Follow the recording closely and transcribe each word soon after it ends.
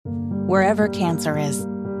Wherever cancer is,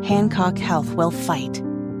 Hancock Health will fight.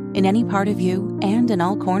 In any part of you and in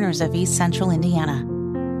all corners of East Central Indiana.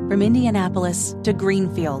 From Indianapolis to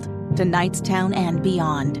Greenfield to Knightstown and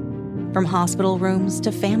beyond. From hospital rooms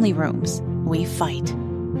to family rooms, we fight.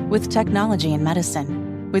 With technology and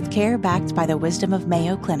medicine, with care backed by the wisdom of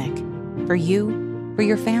Mayo Clinic. For you, for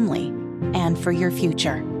your family, and for your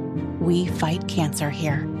future. We fight cancer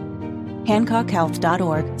here.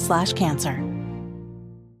 HancockHealth.org/cancer.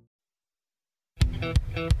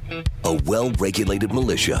 A well-regulated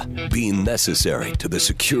militia being necessary to the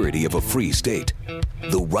security of a free state.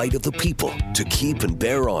 The right of the people to keep and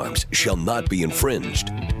bear arms shall not be infringed.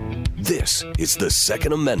 This is the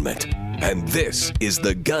Second Amendment, and this is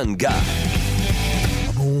the Gun Guy.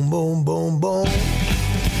 Boom, boom, boom, boom.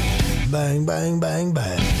 Bang, bang, bang,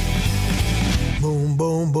 bang. Boom,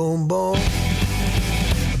 boom, boom, boom.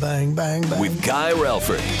 Bang, bang, bang. With Guy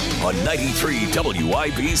Relford on 93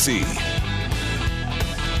 WIBC.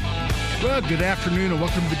 Well, good afternoon and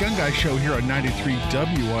welcome to the Gun Guy Show here on 93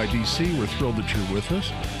 WIBC. We're thrilled that you're with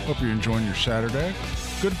us. Hope you're enjoying your Saturday.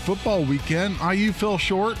 Good football weekend. IU fell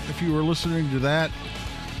short, if you were listening to that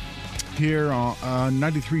here on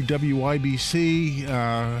 93 WIBC.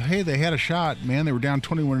 Hey, they had a shot, man. They were down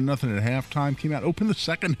 21-0 at halftime. Came out, opened the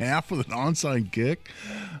second half with an onside kick.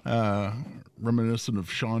 Reminiscent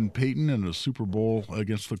of Sean Payton and a Super Bowl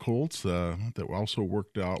against the Colts that also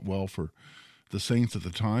worked out well for the Saints at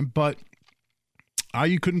the time. But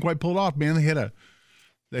IU couldn't quite pull it off, man.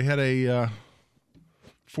 They had a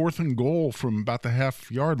 4th and goal from about the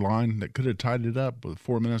half-yard line that could have tied it up with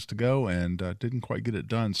 4 minutes to go and didn't quite get it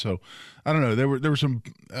done. So, I don't know. There were some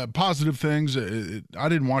positive things. I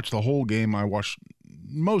didn't watch the whole game. I watched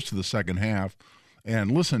most of the second half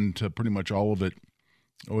and listened to pretty much all of it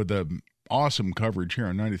with the awesome coverage here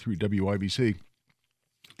on 93 WIBC.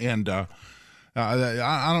 And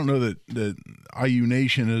I don't know that IU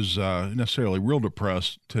Nation is necessarily real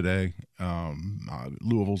depressed today.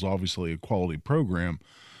 Louisville's obviously a quality program,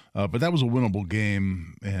 but that was a winnable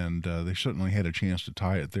game, and they certainly had a chance to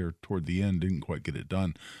tie it there toward the end. Didn't quite get it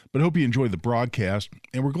done. But I hope you enjoyed the broadcast,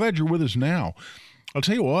 and we're glad you're with us now. I'll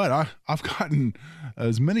tell you what, I've gotten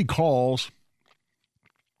as many calls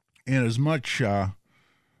and as much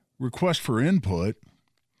request for input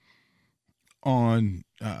on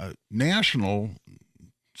national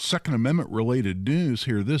Second Amendment related news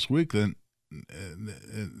here this week than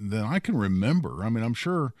I can remember. I mean, I'm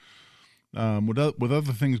sure with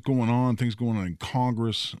other things going on in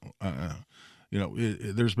Congress,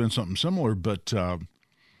 there's been something similar. But I've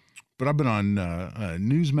been on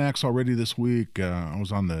Newsmax already this week. I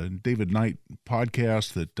was on the David Knight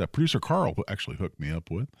podcast that producer Carl actually hooked me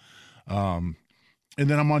up with. And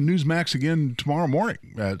then I'm on Newsmax again tomorrow morning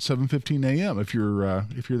at 7:15 a.m. If you're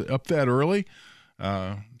up that early,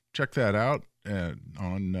 check that out on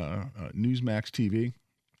Newsmax TV,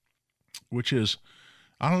 which is,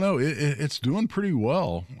 I don't know, it's doing pretty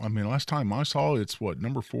well. I mean, last time I saw it's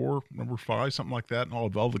number 4, number 5, something like that, in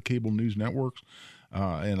all the cable news networks.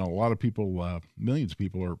 And a lot of people, millions of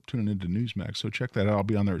people are tuning into Newsmax. So check that out. I'll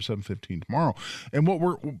be on there at 7:15 tomorrow. And what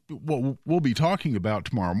we'll be talking about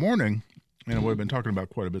tomorrow morning, and what I've been talking about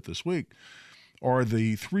quite a bit this week, are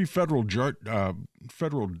the 3 federal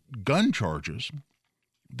gun charges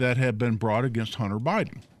that have been brought against Hunter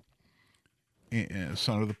Biden,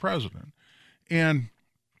 son of the president. And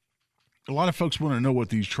a lot of folks want to know what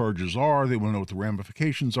these charges are. They want to know what the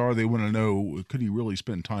ramifications are. They want to know, could he really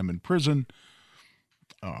spend time in prison?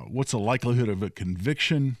 What's the likelihood of a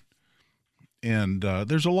conviction? And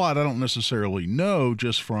there's a lot I don't necessarily know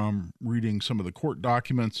just from reading some of the court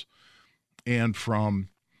documents and from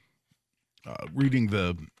reading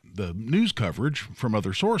the news coverage from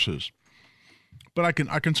other sources. But I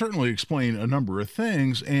can certainly explain a number of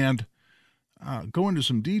things and go into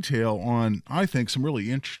some detail on, I think, some really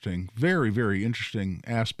interesting, very, very interesting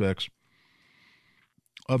aspects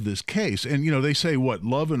of this case. And, they say,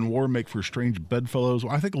 love and war make for strange bedfellows.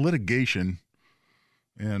 Well, I think litigation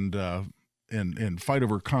and fight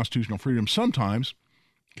over constitutional freedom sometimes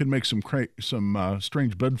can make some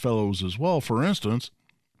strange bedfellows as well. For instance,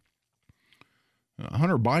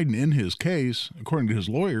 Hunter Biden, in his case, according to his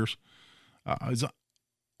lawyers, is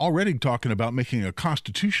already talking about making a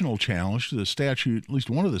constitutional challenge to the statute, at least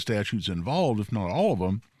one of the statutes involved, if not all of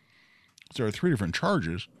them. There are 3 different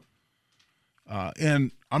charges.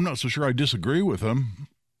 And I'm not so sure I disagree with him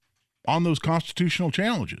on those constitutional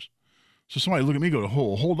challenges. So somebody look at me and go,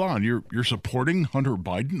 hold on, you're supporting Hunter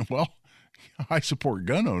Biden? Well, I support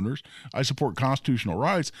gun owners, I support constitutional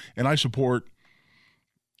rights, and I support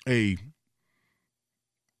a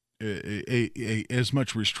as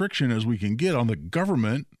much restriction as we can get on the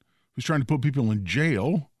government, who's trying to put people in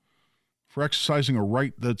jail for exercising a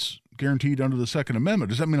right that's guaranteed under the Second Amendment.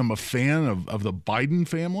 Does that mean I'm a fan of the Biden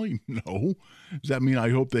family? No. Does that mean I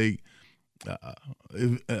hope they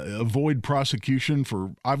avoid prosecution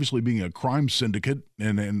for obviously being a crime syndicate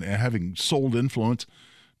and having sold influence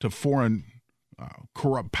to foreign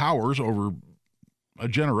corrupt powers over a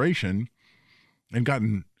generation and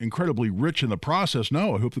gotten incredibly rich in the process?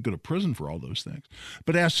 No, I hope they go to prison for all those things.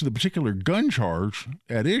 But as to the particular gun charge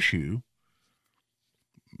at issue,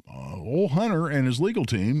 old Hunter and his legal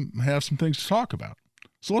team have some things to talk about.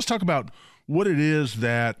 So let's talk about what it is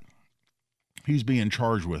that he's being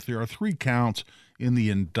charged with. There are 3 counts in the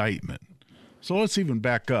indictment. So let's even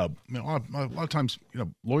back up. A lot of times,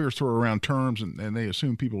 lawyers throw around terms and they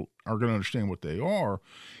assume people are going to understand what they are.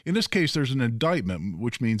 In this case, there's an indictment,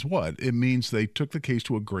 which means what? It means they took the case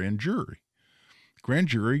to a grand jury. Grand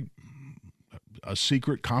jury, a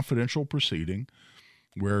secret, confidential proceeding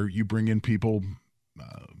where you bring in people,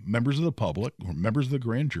 members of the public or members of the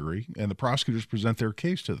grand jury, and the prosecutors present their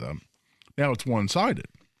case to them. Now it's one-sided.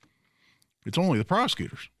 It's only the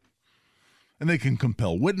prosecutors. And they can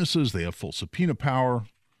compel witnesses. They have full subpoena power.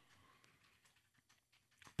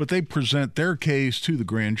 But they present their case to the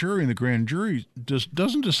grand jury, and the grand jury just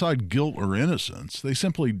doesn't decide guilt or innocence. They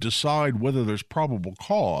simply decide whether there's probable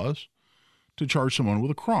cause to charge someone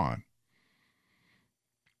with a crime.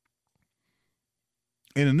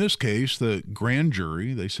 And in this case, the grand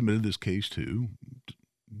jury they submitted this case to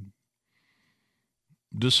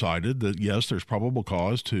decided that, yes, there's probable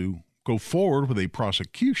cause to go forward with a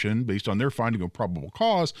prosecution based on their finding of probable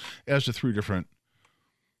cause as to 3 different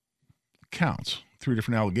counts, 3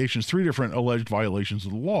 different allegations, 3 different alleged violations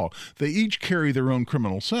of the law. They each carry their own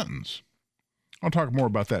criminal sentence. I'll talk more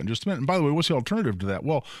about that in just a minute. And by the way, what's the alternative to that?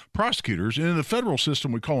 Well, prosecutors, and in the federal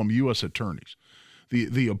system, we call them U.S. attorneys.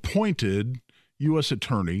 The appointed U.S.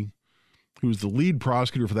 attorney who's the lead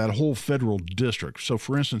prosecutor for that whole federal district. So,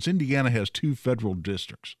 for instance, Indiana has 2 federal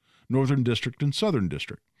districts, Northern District and Southern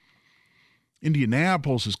District.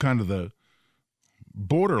 Indianapolis is kind of the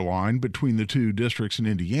borderline between the 2 districts in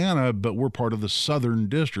Indiana, but we're part of the Southern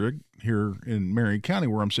District here in Marion County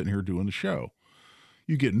where I'm sitting here doing the show.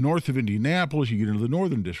 You get north of Indianapolis, you get into the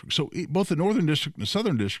Northern District. So both the Northern District and the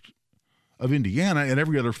Southern District of Indiana and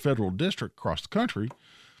every other federal district across the country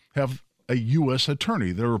have a U.S.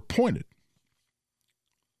 attorney. They're appointed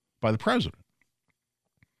by the president.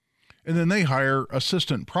 And then they hire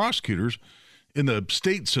assistant prosecutors. In the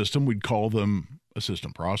state system, we'd call them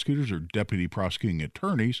assistant prosecutors or deputy prosecuting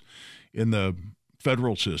attorneys. In the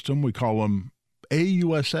federal system, we call them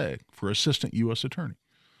AUSA for assistant U.S. attorney.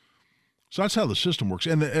 So that's how the system works.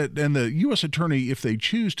 And the U.S. attorney, if they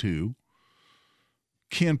choose to,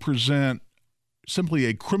 can present simply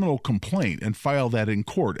a criminal complaint and file that in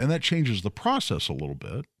court. And that changes the process a little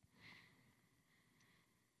bit.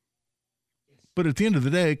 But at the end of the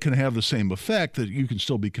day, it can have the same effect that you can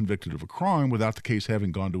still be convicted of a crime without the case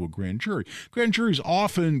having gone to a grand jury. Grand juries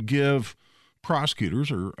often give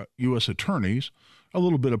prosecutors or U.S. attorneys a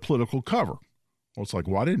little bit of political cover. Well, it's like,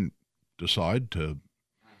 well, I didn't decide to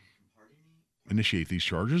initiate these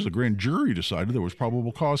charges. The grand jury decided there was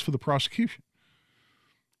probable cause for the prosecution.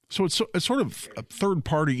 So it's sort of a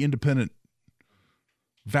third-party independent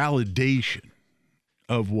validation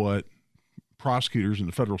of what prosecutors in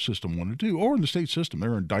the federal system want to do, or in the state system.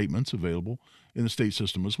 There are indictments available in the state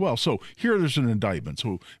system as well. So here there's an indictment.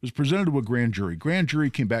 So it was presented to a grand jury. Grand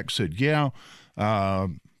jury came back and said,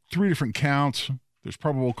 3 different counts. There's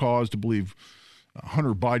probable cause to believe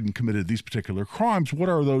Hunter Biden committed these particular crimes. What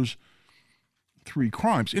are those 3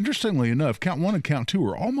 crimes? Interestingly enough, count 1 and count 2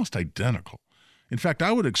 are almost identical. In fact,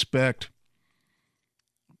 I would expect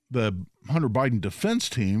the Hunter Biden defense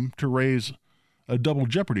team to raise a double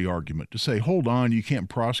jeopardy argument to say, hold on, you can't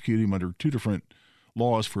prosecute him under 2 different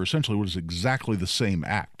laws for essentially what is exactly the same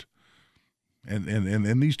act.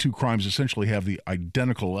 And these 2 crimes essentially have the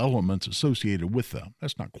identical elements associated with them.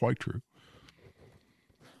 That's not quite true.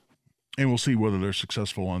 And we'll see whether they're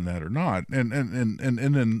successful on that or not. And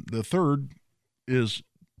then the third is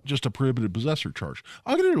just a prohibited possessor charge.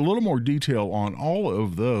 I'll get into a little more detail on all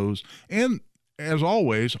of those. And as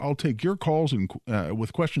always, I'll take your calls and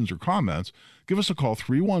with questions or comments. Give us a call,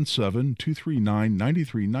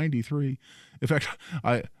 317-239-9393. In fact,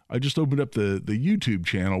 I just opened up the YouTube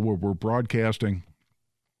channel where we're broadcasting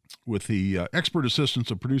with the expert assistance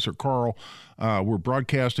of producer Carl. We're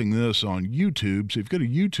broadcasting this on YouTube. So if you go to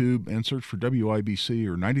YouTube and search for WIBC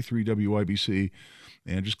or 93 WIBC,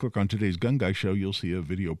 and just click on today's Gun Guy Show, you'll see a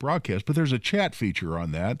video broadcast. But there's a chat feature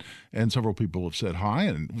on that, and several people have said hi.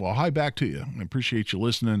 And, well, hi back to you. I appreciate you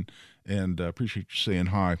listening and appreciate you saying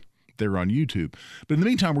hi. there on YouTube. But in the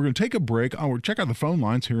meantime, we're going to take a break. We'll check out the phone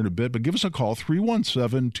lines here in a bit, but give us a call,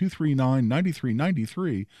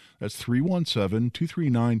 317-239-9393. That's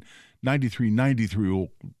 317-239-9393. We'll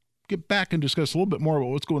get back and discuss a little bit more about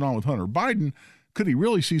what's going on with Hunter Biden. Could he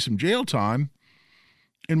really see some jail time?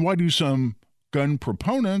 And why do some gun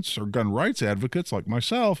proponents or gun rights advocates like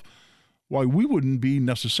myself, why we wouldn't be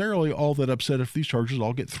necessarily all that upset if these charges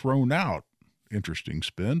all get thrown out? Interesting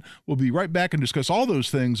spin. We'll be right back and discuss all those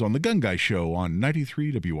things on The Gun Guy Show on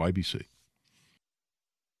 93 WIBC.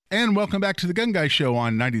 And welcome back to The Gun Guy Show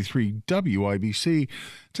on 93 WIBC.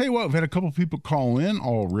 Tell you what, we've had a couple of people call in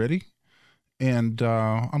already, and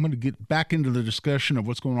I'm going to get back into the discussion of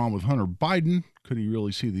what's going on with Hunter Biden. Could he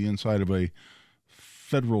really see the inside of a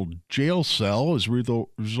federal jail cell as a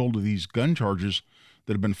result of these gun charges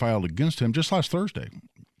that have been filed against him just last Thursday?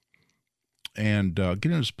 And get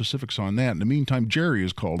into specifics on that. In the meantime, Jerry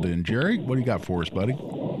is called in. Jerry, what do you got for us, buddy?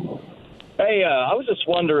 Hey, I was just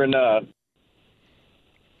wondering,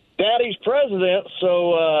 Daddy's president,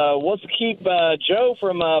 so what's to keep Joe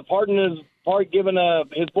from giving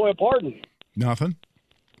his boy a pardon? Nothing.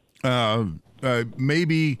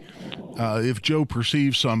 Maybe if Joe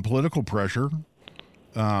perceives some political pressure.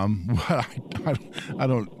 I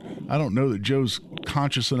don't know that Joe's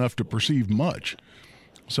conscious enough to perceive much.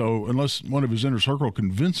 So unless one of his inner circle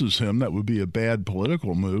convinces him, that would be a bad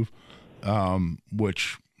political move,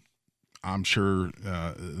 which I'm sure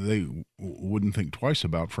they wouldn't think twice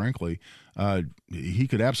about, frankly. Joe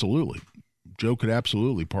could absolutely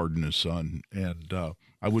pardon his son, and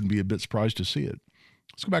I wouldn't be a bit surprised to see it.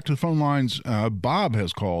 Let's go back to the phone lines. Bob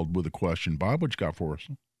has called with a question. Bob, what you got for us?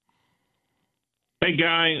 Hey,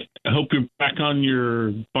 Guy, I hope you're back on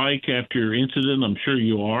your bike after your incident. I'm sure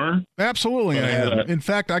you are. Absolutely, I am. In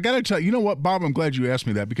fact, I got to tell you, you know what, Bob, I'm glad you asked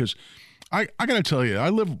me that, because I got to tell you, I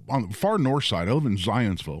live on the far north side. I live in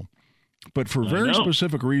Zionsville. But for very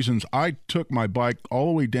specific reasons, I took my bike all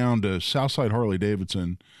the way down to Southside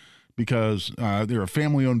Harley-Davidson because they're a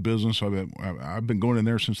family-owned business. I've been going in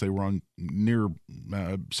there since they were on near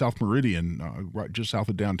South Meridian, right just south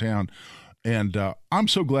of downtown. And I'm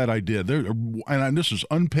so glad I did. And this is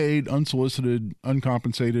unpaid, unsolicited,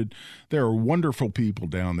 uncompensated. There are wonderful people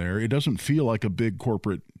down there. It doesn't feel like a big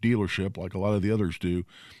corporate dealership like a lot of the others do.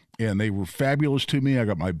 And they were fabulous to me. I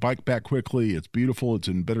got my bike back quickly. It's beautiful. It's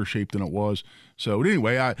in better shape than it was. So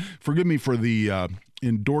anyway, forgive me for the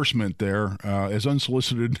endorsement there, as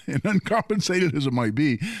unsolicited and uncompensated as it might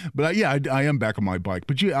be. But I am back on my bike.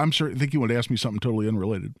 But I think you want to ask me something totally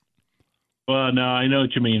unrelated. Well, no, I know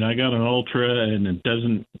what you mean. I got an Ultra, and it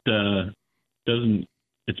doesn't.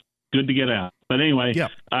 It's good to get out. But anyway, yeah.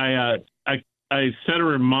 I set a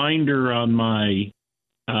reminder on my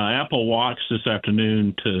Apple Watch this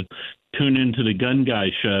afternoon to tune into the Gun Guy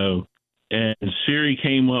Show, and Siri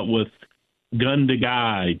came up with Gun to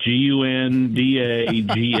Guy, GUNDAGAI.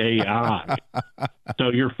 So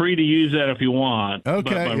you're free to use that if you want.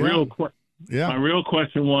 Okay. But my real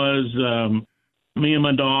question was. Me and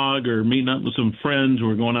my dog are meeting up with some friends.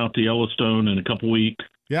 We're going out to Yellowstone in a couple weeks.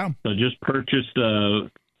 Yeah. So I just purchased a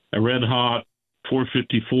Red Hawk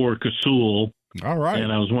 454 Casull. All right.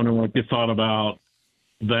 And I was wondering what you thought about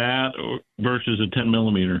that versus a 10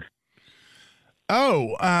 millimeter.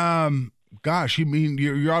 Oh, gosh, you mean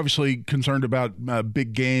you're obviously concerned about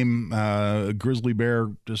big game, a grizzly bear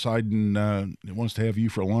deciding it wants to have you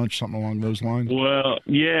for lunch, something along those lines? Well,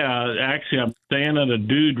 yeah, actually, I'm staying at a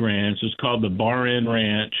dude ranch. It's called the Bar Inn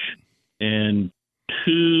Ranch. And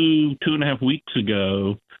two and a half weeks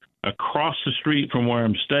ago, across the street from where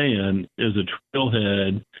I'm staying is a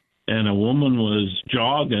trailhead, and a woman was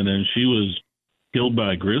jogging, and she was killed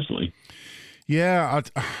by a grizzly. Yeah,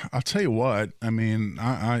 I'll tell you what. I mean,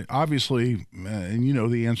 I obviously, and you know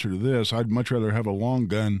the answer to this, I'd much rather have a long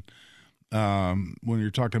gun when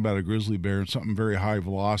you're talking about a grizzly bear and something very high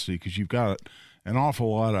velocity, because you've got an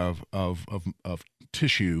awful lot of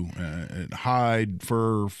tissue, hide,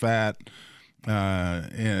 fur, fat,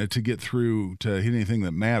 and to get through to hit anything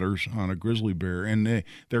that matters on a grizzly bear. And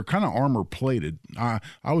they're kind of armor plated. I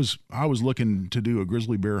was looking to do a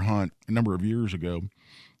grizzly bear hunt a number of years ago,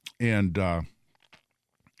 and I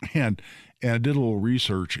did a little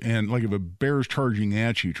research, and like if a bear's charging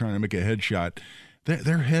at you trying to make a headshot,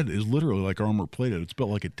 their head is literally like armor plated. It's built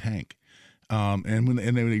like a tank. And when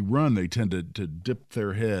they run, they tend to dip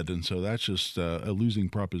their head, and so that's just a losing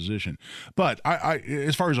proposition. But I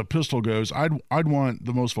as far as a pistol goes, I'd want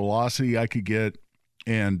the most velocity I could get,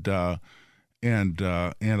 and I'd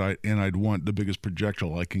want the biggest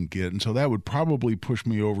projectile I can get, and so that would probably push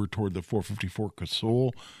me over toward the 454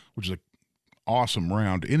 Casull, which is awesome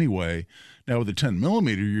round anyway. Now with the 10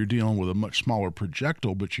 millimeter, you're dealing with a much smaller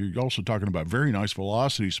projectile, but you're also talking about very nice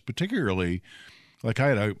velocities, particularly like I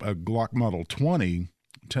had a Glock Model 20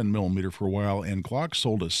 10 millimeter for a while, and Glock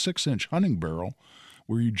sold a 6-inch hunting barrel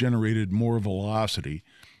where you generated more velocity.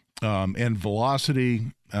 And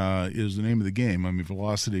velocity is the name of the game. I mean,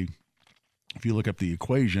 velocity, if you look up the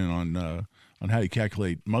equation on how you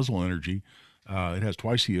calculate muzzle energy, it has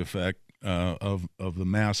twice the effect of the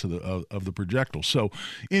mass of the projectile. So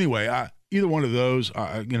anyway, either one of those,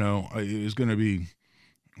 is going to be,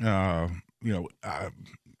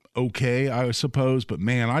 okay, I suppose. But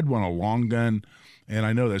man, I'd want a long gun, and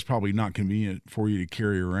I know that's probably not convenient for you to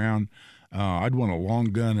carry around. I'd want a long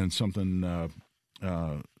gun and something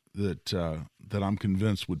that I'm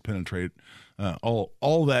convinced would penetrate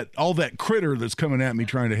all that critter that's coming at me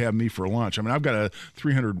trying to have me for lunch. I mean, I've got a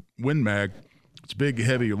 300 Win Mag. It's a big,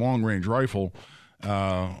 heavy, long-range rifle.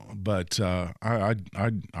 But if I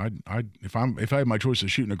had my choice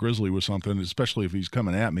of shooting a grizzly with something, especially if he's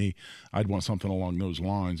coming at me, I'd want something along those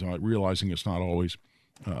lines. Realizing it's not always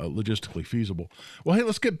logistically feasible. Well, hey,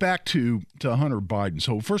 let's get back to Hunter Biden.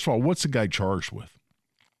 So first of all, what's the guy charged with?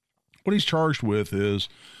 What he's charged with is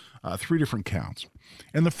 3 different counts.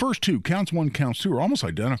 And the first 2, counts 1, counts 2, are almost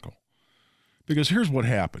identical. Because here's what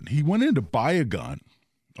happened. He went in to buy a gun,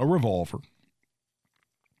 a revolver,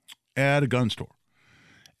 at a gun store.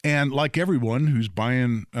 And like everyone who's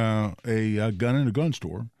buying a gun in a gun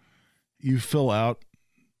store, you fill out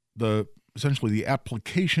essentially the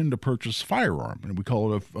application to purchase a firearm. And we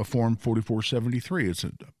call it a Form 4473. It's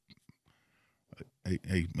a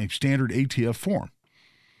standard ATF form.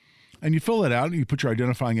 And you fill that out and you put your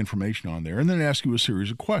identifying information on there, and then it asks you a series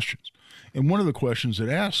of questions. And one of the questions it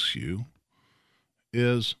asks you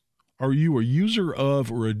is, are you a user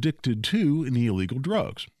of or addicted to any illegal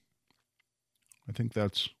drugs? I think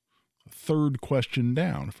that's a 3rd question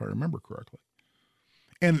down, if I remember correctly.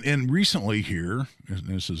 And recently here, and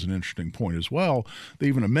this is an interesting point as well, they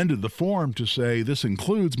even amended the form to say this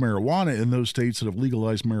includes marijuana in those states that have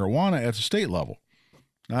legalized marijuana at the state level.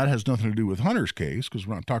 Now, that has nothing to do with Hunter's case because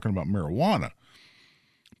we're not talking about marijuana.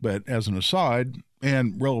 But as an aside,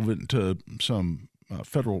 and relevant to some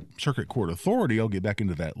federal circuit court authority, I'll get back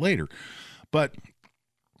into that later. But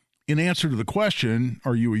in answer to the question,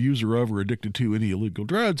 are you a user of or addicted to any illegal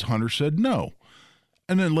drugs, Hunter said no.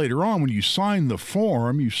 And then later on, when you sign the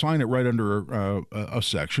form, you sign it right under a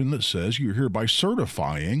section that says you're hereby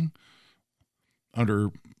certifying, under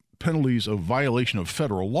penalties of violation of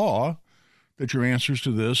federal law, that your answers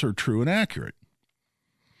to this are true and accurate.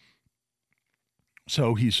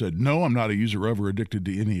 So he said, no, I'm not a user of or addicted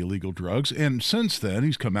to any illegal drugs. And since then,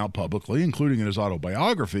 he's come out publicly, including in his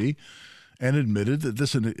autobiography, and admitted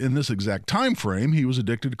that in this exact time frame, he was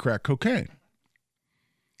addicted to crack cocaine.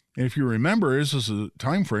 And if you remember, this is a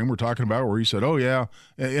time frame we're talking about where he said, oh, yeah,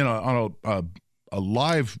 on a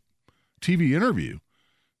live TV interview,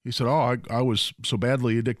 he said, oh, I was so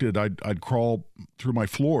badly addicted, I'd crawl through my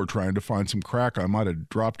floor trying to find some crack I might have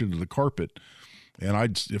dropped into the carpet. And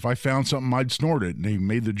if I found something, I'd snort it. And he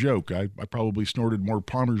made the joke. I probably snorted more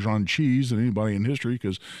Parmesan cheese than anybody in history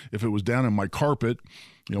because if it was down in my carpet,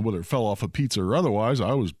 whether it fell off a pizza or otherwise,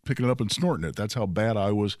 I was picking it up and snorting it. That's how bad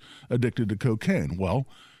I was addicted to cocaine. Well,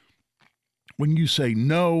 when you say,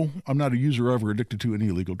 no, I'm not a user of or addicted to any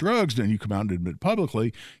illegal drugs, then you come out and admit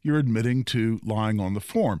publicly, you're admitting to lying on the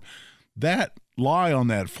form. That lie on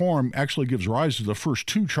that form actually gives rise to the first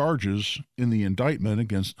 2 charges in the indictment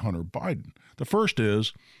against Hunter Biden. The first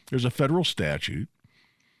is there's a federal statute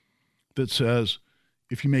that says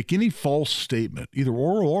if you make any false statement, either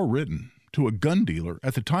oral or written, to a gun dealer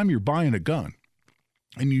at the time you're buying a gun,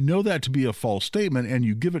 and you know that to be a false statement and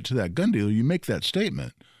you give it to that gun dealer, you make that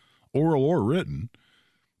statement, oral or written,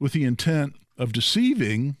 with the intent of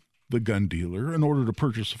deceiving the gun dealer in order to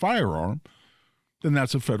purchase a firearm, then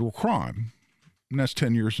that's a federal crime. And that's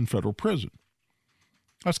 10 years in federal prison.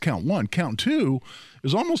 That's count 1. Count 2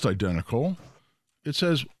 is almost identical. It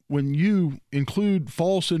says when you include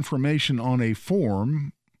false information on a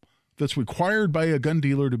form that's required by a gun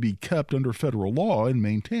dealer to be kept under federal law and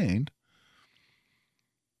maintained,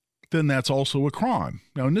 then that's also a crime.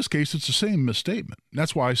 Now, in this case, it's the same misstatement.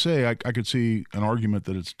 That's why I say I could see an argument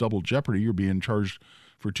that it's double jeopardy. You're being charged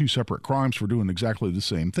for 2 separate crimes for doing exactly the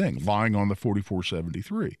same thing, lying on the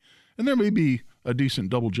 4473. And there may be a decent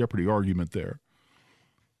double jeopardy argument there.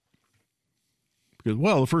 Because,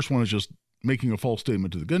 well, the first one is just making a false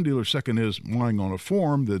statement to the gun dealer. Second is lying on a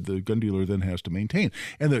form that the gun dealer then has to maintain.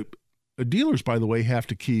 And the dealers, by the way, have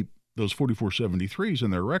to keep those 4473s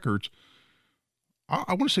in their records.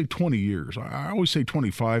 I want to say 20 years. I always say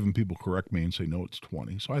 25, and people correct me and say, no, it's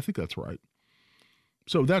 20. So I think that's right.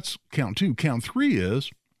 So that's count 2. Count 3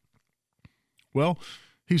 is, well,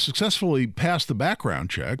 he successfully passed the background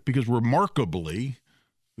check because remarkably,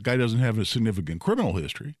 the guy doesn't have a significant criminal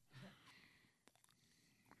history.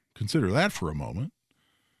 Consider that for a moment.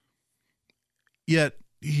 Yet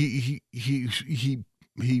he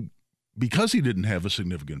because he didn't have a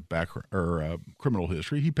significant background or criminal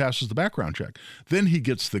history, he passes the background check. Then he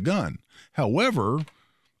gets the gun. However,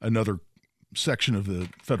 another section of the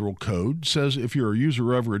federal code says if you're a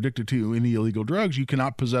user of or addicted to any illegal drugs, you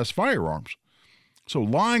cannot possess firearms. So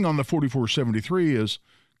lying on the 4473 is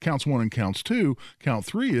counts 1 and counts 2. Count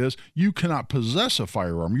 3 is you cannot possess a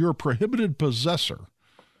firearm. You're a prohibited possessor.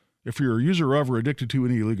 If you're a user of or addicted to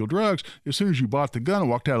any illegal drugs, as soon as you bought the gun and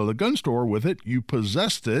walked out of the gun store with it, you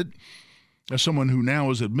possessed it. As someone who now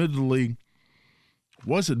was admittedly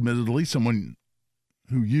someone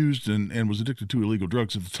who used and was addicted to illegal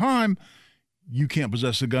drugs at the time, you can't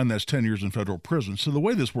possess a gun. That's 10 years in federal prison. So the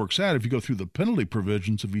way this works out, if you go through the penalty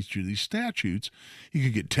provisions of each of these statutes, you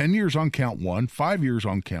could get 10 years on count 1, 5 years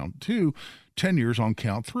on count 2, 10 years on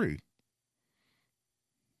count 3.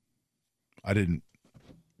 I didn't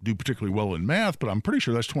do particularly well in math, but I'm pretty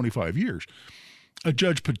sure that's 25 years. A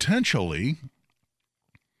judge potentially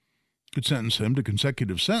could sentence him to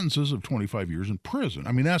consecutive sentences of 25 years in prison.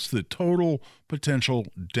 I mean, that's the total potential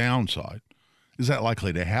downside. Is that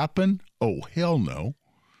likely to happen? Oh, hell no.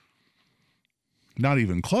 Not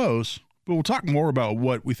even close. But we'll talk more about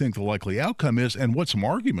what we think the likely outcome is and what some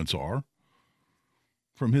arguments are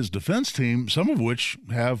from his defense team, some of which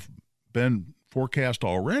have been forecast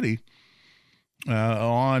already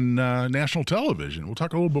on national television. We'll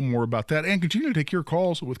talk a little bit more about that and continue to take your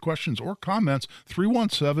calls with questions or comments.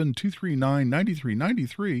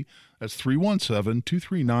 317-239-9393. That's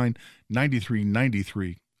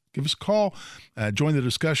 317-239-9393. Give us a call. Join the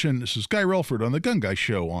discussion. This is Guy Relford on The Gun Guy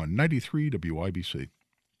Show on 93 WIBC.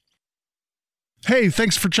 Hey,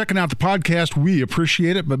 thanks for checking out the podcast. We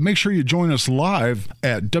appreciate it, but make sure you join us live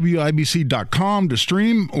at WIBC.com to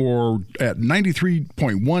stream or at 93.1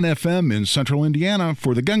 FM in Central Indiana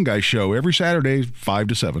for The Gun Guy Show every Saturday, 5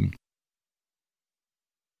 to 7.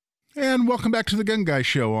 And welcome back to The Gun Guy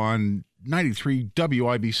Show on 93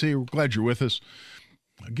 WIBC. We're glad you're with us.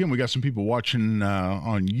 Again, we got some people watching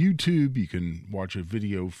on YouTube. You can watch a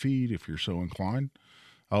video feed if you're so inclined.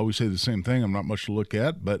 I always say the same thing. I'm not much to look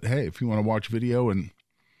at, but hey, if you want to watch video and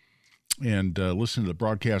listen to the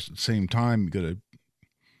broadcast at the same time, go to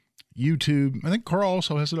YouTube. I think Carl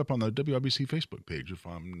also has it up on the WIBC Facebook page, if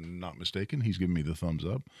I'm not mistaken. He's giving me the thumbs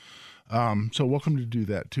up. So welcome to do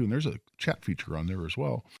that too. And there's a chat feature on there as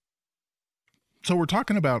well. So we're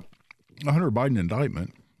talking about a Hunter Biden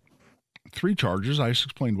indictment. 3 charges. I just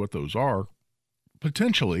explained what those are.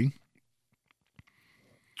 Potentially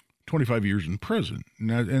 25 years in prison.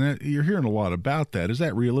 Now, and you're hearing a lot about that. Is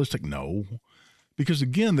that realistic? No. Because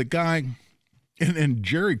again, the guy, and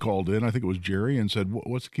Jerry called in, I think it was Jerry, and said,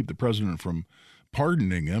 what's to keep the president from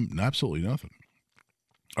pardoning him? Absolutely nothing.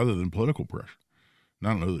 Other than political pressure. And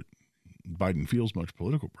I don't know that Biden feels much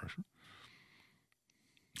political pressure.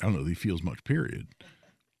 I don't know that he feels much, period.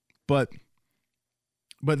 But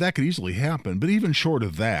that could easily happen. But even short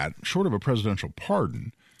of that, short of a presidential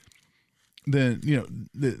pardon, then, you know,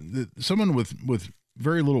 someone with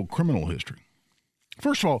very little criminal history.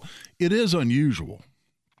 First of all, it is unusual,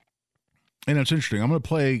 and it's interesting. I'm going to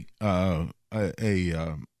play a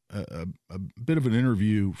bit of an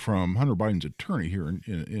interview from Hunter Biden's attorney here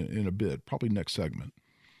in a bit, probably next segment.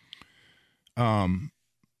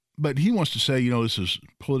 But he wants to say, you know, this is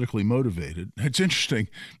politically motivated. It's interesting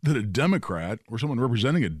that a Democrat or someone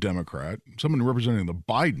representing a Democrat, someone representing the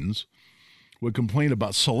Bidens, would complain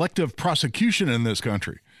about selective prosecution in this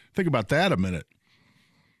country. Think about that a minute.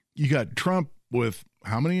 You got Trump with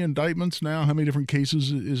how many indictments now? How many different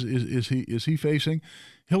cases is he facing?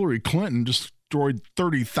 Hillary Clinton destroyed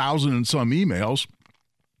 30,000 and some emails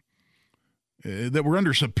that were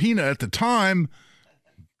under subpoena at the time.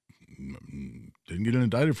 Didn't get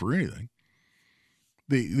indicted for anything.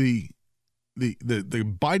 The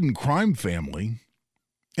Biden crime family.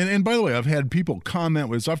 And by the way, I've had people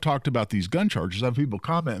comment, as I've talked about these gun charges, I've had people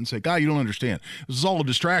comment and say, Guy, you don't understand. This is all a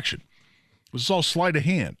distraction. This is all sleight of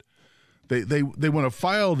hand. They want to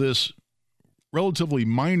file this relatively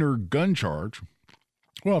minor gun charge.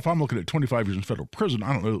 Well, if I'm looking at 25 years in federal prison,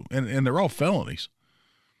 I don't know, and they're all felonies.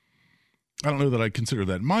 I don't know that I consider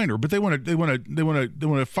that minor, but they want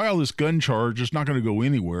to file this gun charge. It's not going to go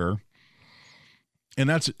anywhere. And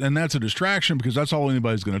that's a distraction because that's all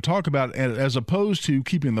anybody's going to talk about, as opposed to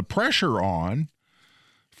keeping the pressure on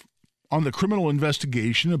the criminal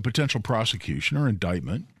investigation of potential prosecution or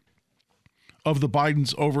indictment of the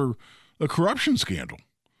Bidens over the corruption scandal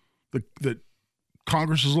that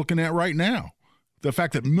Congress is looking at right now. The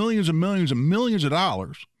fact that millions and millions and millions of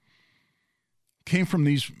dollars came from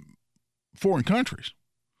these foreign countries.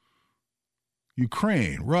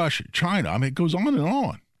 Ukraine, Russia, China. I mean, it goes on and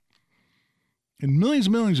on. And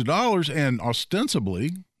millions of dollars, and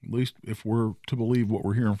ostensibly, at least if we're to believe what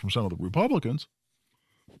we're hearing from some of the Republicans,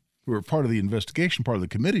 who are part of the investigation, part of the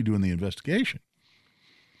committee doing the investigation,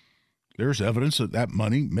 there's evidence that that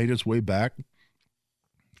money made its way back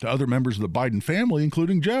to other members of the Biden family,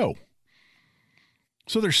 including Joe.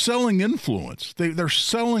 So they're selling influence. They're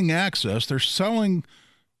selling access. They're selling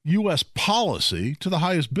U.S. policy to the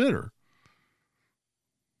highest bidder.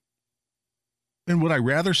 And would I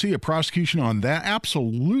rather see a prosecution on that?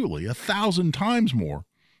 Absolutely, 1,000 times more.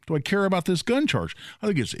 Do I care about this gun charge? I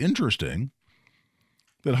think it's interesting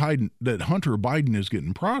that Hunter Biden is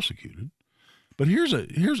getting prosecuted. But here's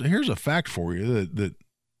a fact for you that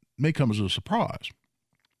may come as a surprise.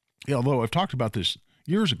 Yeah, although I've talked about this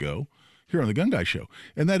years ago here on the Gun Guy Show,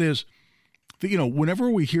 and that is that, whenever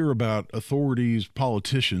we hear about authorities,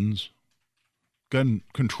 politicians, gun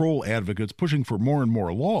control advocates pushing for more and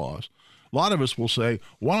more laws, a lot of us will say,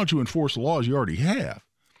 why don't you enforce the laws you already have?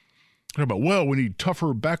 About, well, we need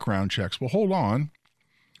tougher background checks. Well, hold on.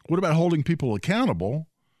 What about holding people accountable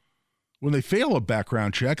when they fail a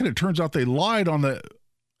background check and it turns out they lied on the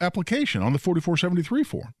application, on the 4473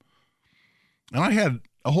 form? And I had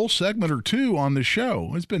a whole segment or two on the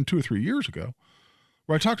show, it's been 2 or 3 years ago,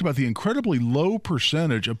 where I talked about the incredibly low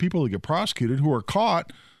percentage of people that get prosecuted who are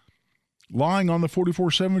caught lying on the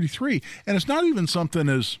 4473. And it's not even something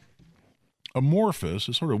as amorphous,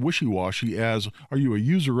 as sort of wishy-washy as, are you a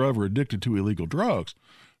user of or addicted to illegal drugs?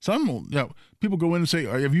 Some people go in and say,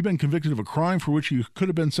 have you been convicted of a crime for which you could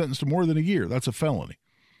have been sentenced to more than a year? That's a felony.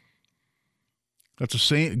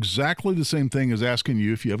 That's exactly the same thing as asking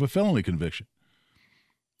you if you have a felony conviction.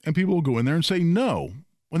 And people will go in there and say no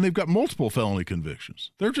when they've got multiple felony convictions.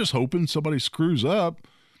 They're just hoping somebody screws up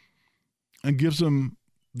and gives them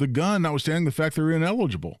the gun, notwithstanding the fact they're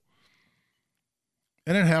ineligible.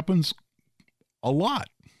 And it happens a lot.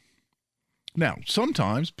 Now,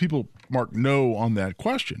 sometimes people mark no on that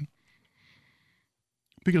question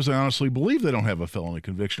because they honestly believe they don't have a felony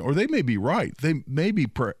conviction, or they may be right. They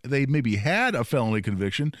maybe had a felony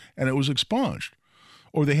conviction and it was expunged,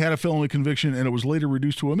 or they had a felony conviction and it was later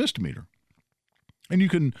reduced to a misdemeanor. And you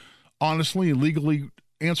can honestly and legally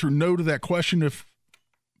answer no to that question if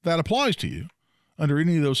that applies to you under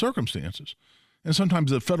any of those circumstances. And sometimes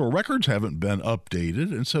the federal records haven't been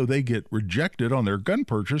updated, and so they get rejected on their gun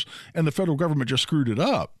purchase, and the federal government just screwed it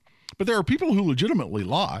up. But there are people who legitimately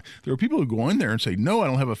lie. There are people who go in there and say, no, I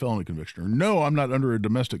don't have a felony conviction, or no, I'm not under a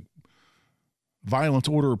domestic violence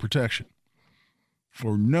order of protection,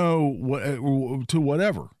 or no to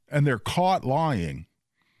whatever, and they're caught lying.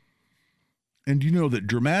 And you know that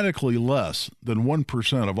dramatically less than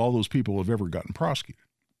 1% of all those people have ever gotten prosecuted,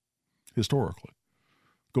 historically,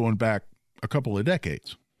 going back a couple of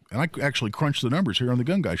decades. And I actually crunched the numbers here on the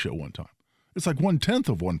Gun Guy Show one time. It's like 1/10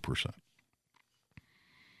 of 1%.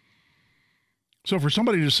 So for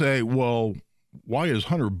somebody to say, well, why is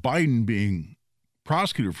Hunter Biden being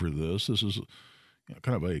prosecuted for this? This is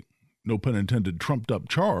kind of a, no pun intended, trumped up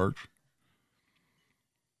charge.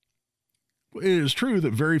 It is true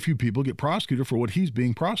that very few people get prosecuted for what he's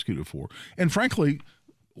being prosecuted for. And frankly,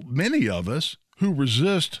 many of us who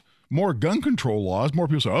resist more gun control laws, more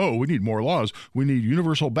people say, oh, we need more laws. We need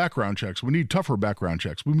universal background checks. We need tougher background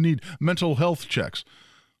checks. We need mental health checks.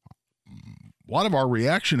 A lot of our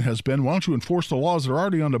reaction has been, why don't you enforce the laws that are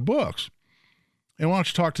already on the books? And why don't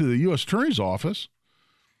you talk to the U.S. Attorney's Office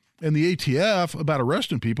and the ATF about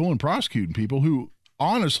arresting people and prosecuting people who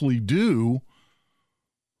honestly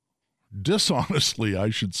dishonestly, I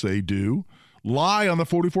should say, lie on the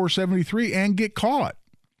 4473 and get caught.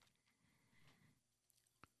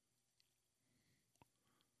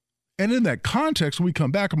 And in that context, when we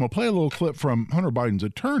come back, I'm going to play a little clip from Hunter Biden's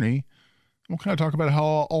attorney. We'll kind of talk about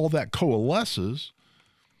how all that coalesces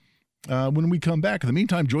when we come back. In the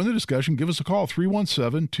meantime, join the discussion. Give us a call,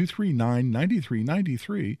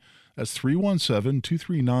 317-239-9393. That's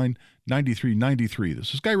 317-239-9393.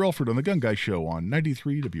 This is Guy Relford on the Gun Guy Show on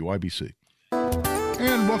 93 WIBC.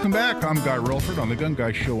 And welcome back. I'm Guy Relford on the Gun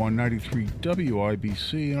Guy Show on 93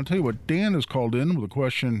 WIBC. And I'll tell you what, Dan has called in with a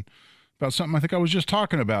question about something I think I was just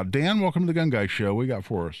talking about. Dan, welcome to the Gun Guy Show. What you got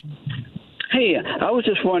for us? Hey, I was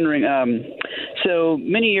just wondering, so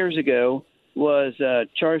many years ago was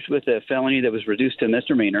charged with a felony that was reduced to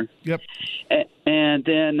misdemeanor. Yep. And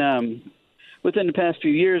then within the past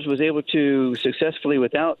few years was able to successfully,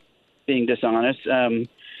 without being dishonest, get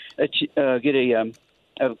a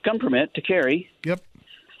gun permit to carry. Yep.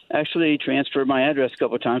 Actually transferred my address a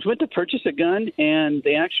couple of times. Went to purchase a gun, and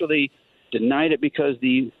they actually denied it because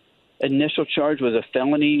the initial charge was a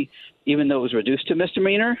felony, even though it was reduced to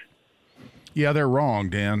misdemeanor. Yeah, they're wrong,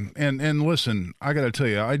 Dan. And listen, I got to tell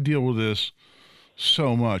you, I deal with this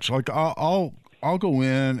so much. Like I'll go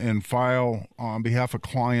in and file on behalf of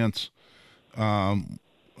clients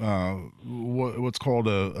what's called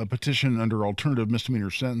a petition under alternative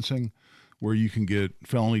misdemeanor sentencing, where you can get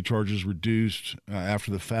felony charges reduced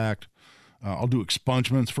after the fact. I'll do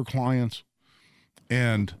expungements for clients.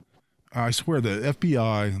 And I swear the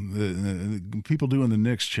FBI, the people doing the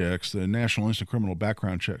NICS checks, the National Instant Criminal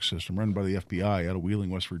Background Check System run by the FBI out of Wheeling,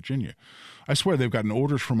 West Virginia, I swear they've gotten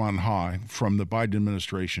orders from on high from the Biden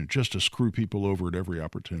administration just to screw people over at every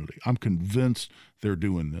opportunity. I'm convinced they're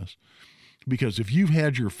doing this because if you've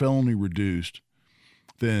had your felony reduced,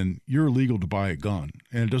 then you're illegal to buy a gun.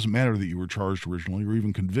 And it doesn't matter that you were charged originally or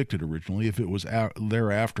even convicted originally if it was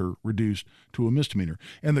thereafter reduced to a misdemeanor.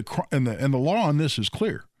 And the law on this is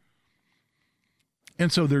clear.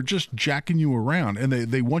 And so they're just jacking you around, and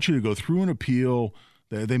they want you to go through an appeal.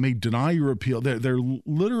 They may deny your appeal. They're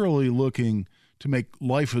literally looking to make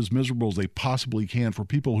life as miserable as they possibly can for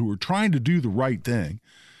people who are trying to do the right thing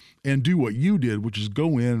and do what you did, which is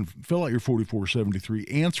go in, fill out your 4473,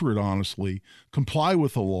 answer it honestly, comply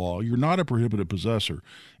with the law. You're not a prohibited possessor.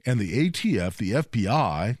 And the ATF, the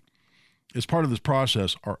FBI, as part of this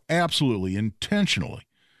process, are absolutely intentionally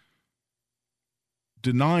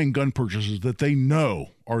denying gun purchases that they know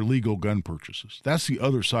are legal gun purchases. That's the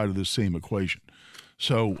other side of this same equation.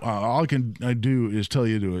 So all I do is tell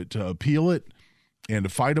you to appeal it and to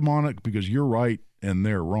fight them on it because you're right and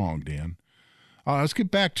they're wrong, Dan. Let's get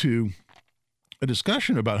back to a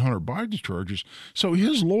discussion about Hunter Biden's charges. So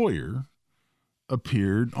his lawyer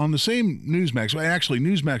appeared on the same Newsmax. Actually,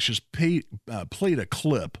 Newsmax just played a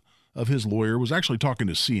clip of his lawyer, was actually talking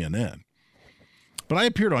to CNN. But I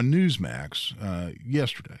appeared on Newsmax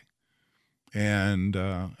yesterday, and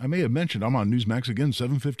I may have mentioned I'm on Newsmax again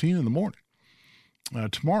 7:15 in the morning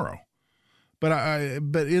tomorrow. But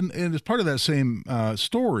as part of that same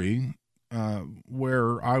story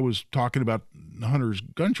where I was talking about Hunter's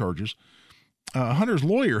gun charges, Hunter's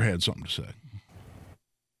lawyer had something to say.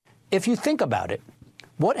 If you think about it,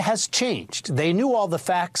 what has changed? They knew all the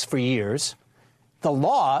facts for years. The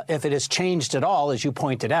law, if it has changed at all, as you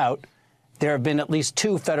pointed out, there have been at least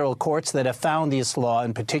 2 federal courts that have found this law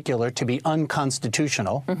in particular to be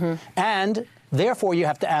unconstitutional. Mm-hmm. And therefore, you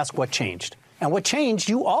have to ask what changed. And what changed,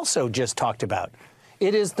 you also just talked about.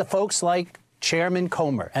 It is the folks like Chairman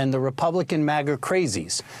Comer and the Republican MAGA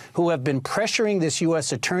crazies who have been pressuring this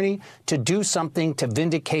U.S. attorney to do something to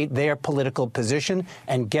vindicate their political position.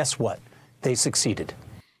 And guess what? They succeeded.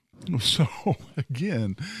 So,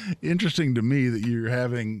 again, interesting to me that you're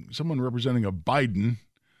having someone representing a Biden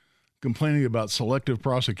complaining about selective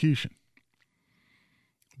prosecution.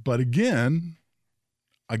 But again,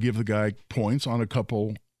 I give the guy points on a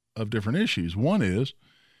couple of different issues. One is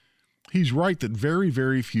he's right that very,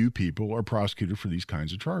 very few people are prosecuted for these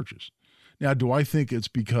kinds of charges. Now, do I think it's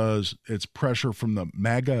because it's pressure from the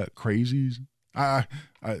MAGA crazies?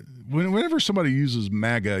 Whenever somebody uses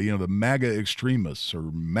MAGA, the MAGA extremists or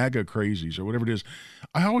MAGA crazies or whatever it is,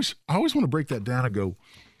 I always want to break that down and go,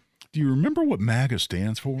 do you remember what MAGA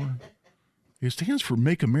stands for? It stands for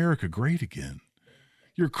Make America Great Again.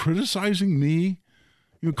 You're criticizing me?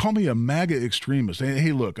 You call me a MAGA extremist.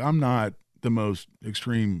 Hey, look, I'm not the most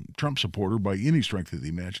extreme Trump supporter by any strength of the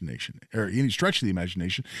imagination or any stretch of the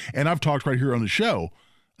imagination. And I've talked right here on the show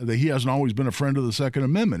that he hasn't always been a friend of the Second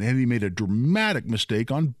Amendment, and he made a dramatic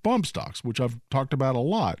mistake on bump stocks, which I've talked about a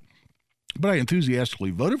lot. But I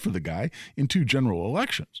enthusiastically voted for the guy in 2 general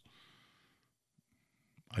elections.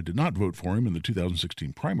 I did not vote for him in the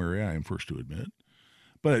 2016 primary, I am first to admit.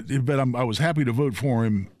 But I was happy to vote for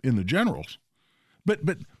him in the generals.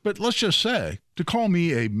 But let's just say, to call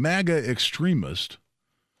me a MAGA extremist,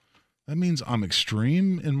 that means I'm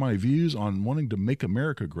extreme in my views on wanting to make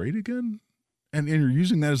America great again? And you're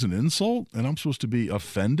using that as an insult, and I'm supposed to be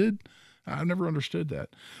offended? I've never understood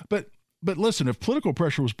that. But listen, if political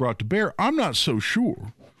pressure was brought to bear, I'm not so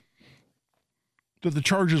sure that the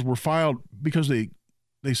charges were filed because they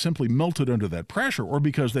simply melted under that pressure or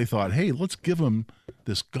because they thought, hey, let's give them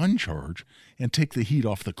this gun charge and take the heat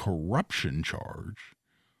off the corruption charge.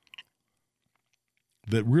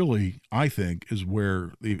 That really, I think, is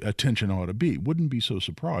where the attention ought to be. Wouldn't be so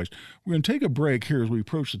surprised. We're going to take a break here as we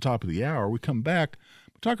approach the top of the hour. We come back,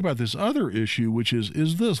 we talk about this other issue, which is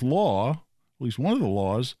this law, at least one of the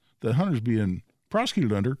laws that Hunter's being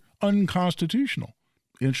prosecuted under, unconstitutional?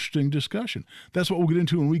 interesting discussion. That's what we'll get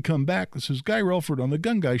into when we come back. This is Guy Relford on The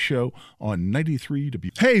Gun Guy Show on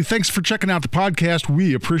 93W. Hey, thanks for checking out the podcast.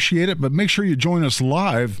 We appreciate it, but make sure you join us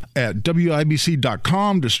live at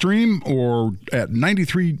WIBC.com to stream or at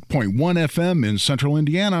 93.1 FM in Central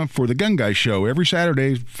Indiana for The Gun Guy Show every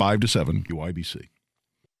Saturday, 5 to 7, WIBC.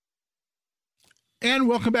 And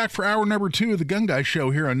welcome back for hour number 2 of The Gun Guy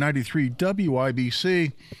Show here on 93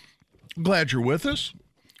 WIBC. Glad you're with us,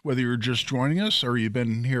 whether you're just joining us or you've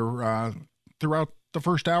been here throughout the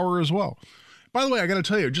first hour as well. By the way, I got to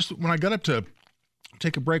tell you, just when I got up to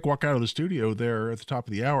take a break, walk out of the studio there at the top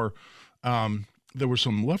of the hour, there was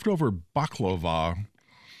some leftover baklava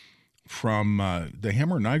from the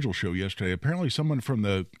Hammer and Nigel show yesterday. Apparently someone from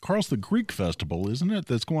the Carl's the Greek Festival, isn't it,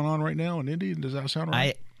 that's going on right now in Indy? Does that sound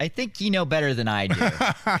right? I think you know better than I do,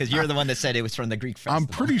 because you're the one that said it was from the Greek Festival. I'm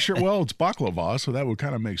pretty sure, well, it's baklava, so that would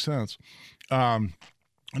kind of make sense. And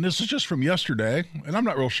this is just from yesterday, and I'm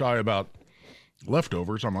not real shy about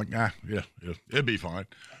leftovers. I'm like, yeah, it'd be fine.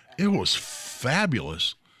 It was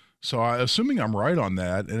fabulous. So assuming I'm right on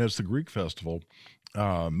that, and it's the Greek Festival,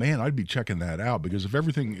 man, I'd be checking that out, because if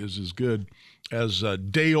everything is as good as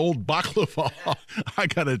day-old baklava, I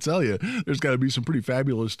got to tell you, there's got to be some pretty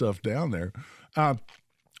fabulous stuff down there.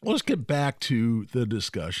 Let's get back to the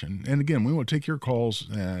discussion. And again, we want to take your calls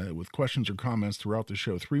with questions or comments throughout the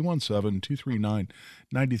show,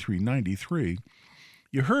 317-239-9393.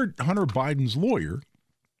 You heard Hunter Biden's lawyer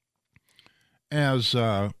as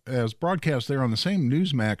broadcast there on the same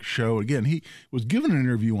Newsmax show. Again, he was given an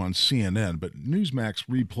interview on CNN, but Newsmax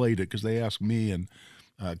replayed it because they asked me and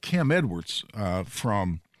Cam Edwards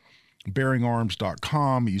from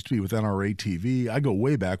BearingArms.com. He used to be with NRA TV. I go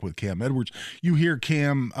way back with Cam Edwards. You hear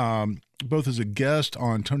Cam both as a guest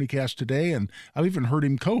on Tony Cast Today, and I've even heard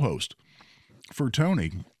him co-host for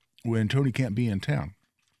Tony when Tony can't be in town.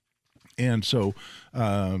 And so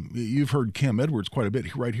you've heard Cam Edwards quite a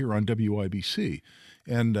bit right here on WIBC.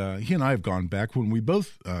 And he and I have gone back when we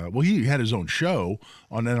both, he had his own show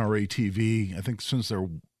on NRA TV, I think since there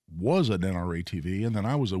was an NRA TV, and then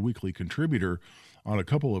I was a weekly contributor on a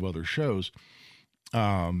couple of other shows,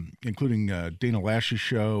 including Dana Lash's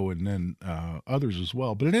show and then others as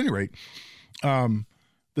well. But at any rate, the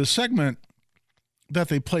segment that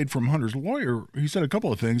they played from Hunter's lawyer, he said a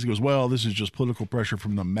couple of things. He goes, well, this is just political pressure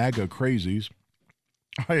from the MAGA crazies.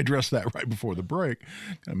 I addressed that right before the break.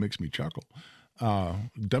 Kind of makes me chuckle.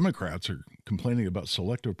 Democrats are complaining about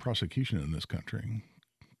selective prosecution in this country.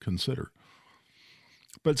 Consider.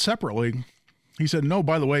 But separately, he said, no,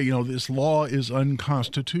 by the way, this law is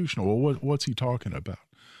unconstitutional. Well, what's he talking about?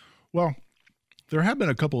 Well, there have been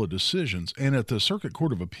a couple of decisions, and at the Circuit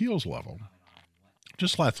Court of Appeals level,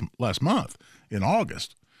 just last month in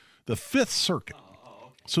August, the Fifth Circuit.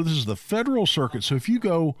 So this is the federal circuit. So if you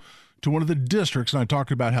go to one of the districts, and I talked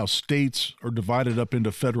about how states are divided up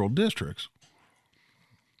into federal districts,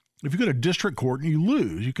 if you go to district court and you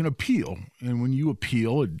lose, you can appeal. And when you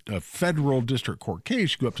appeal a federal district court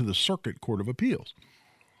case, you go up to the Circuit Court of Appeals.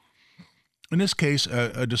 In this case,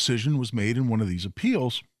 a decision was made in one of these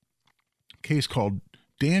appeals, a case called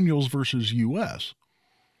Daniels versus U.S.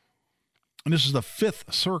 And this is the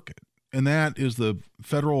Fifth Circuit. And that is the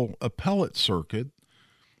federal appellate circuit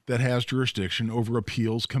that has jurisdiction over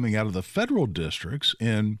appeals coming out of the federal districts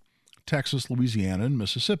in Texas, Louisiana, and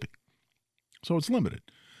Mississippi. So it's limited.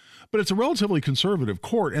 But it's a relatively conservative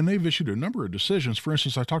court, and they've issued a number of decisions. For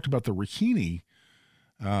instance, I talked about the Raheny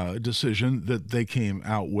decision that they came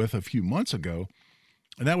out with a few months ago,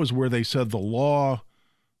 and that was where they said the law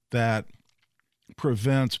that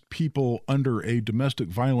prevents people under a domestic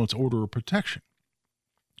violence order of protection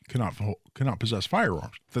cannot possess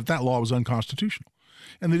firearms, that law was unconstitutional.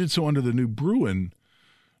 And they did so under the new Bruen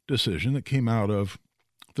decision that came out of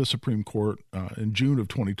the Supreme Court in June of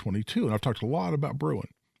 2022. And I've talked a lot about Bruen.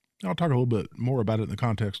 I'll talk a little bit more about it in the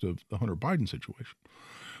context of the Hunter Biden situation.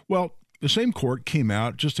 Well, the same court came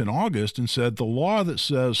out just in August and said the law that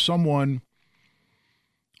says someone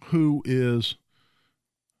who is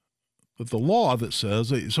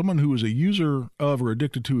a user of or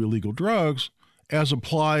addicted to illegal drugs, as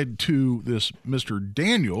applied to this Mr.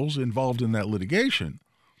 Daniels involved in that litigation,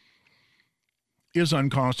 is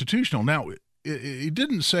unconstitutional. Now, it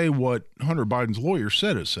didn't say what Hunter Biden's lawyer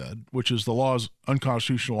said it said, which is the law is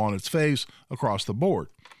unconstitutional on its face across the board.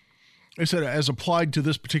 They said as applied to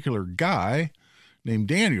this particular guy named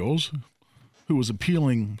Daniels, who was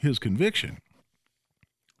appealing his conviction,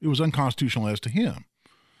 it was unconstitutional as to him.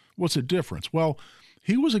 What's the difference? Well,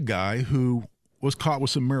 he was a guy who was caught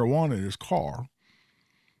with some marijuana in his car.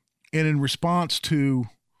 And in response to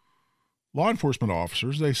law enforcement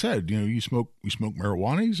officers, they said, you smoke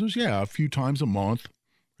marijuana? He says, yeah, a few times a month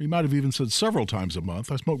He might have even said several times a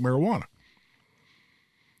month, I smoke marijuana.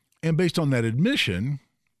 And based on that admission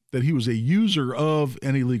that he was a user of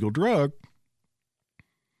an illegal drug,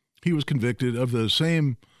 he was convicted of the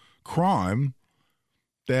same crime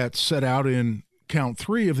that's set out in count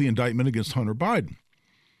 3 of the indictment against Hunter Biden.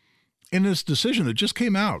 In this decision that just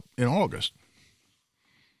came out in August,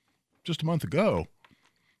 just a month ago,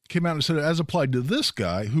 came out and said, as applied to this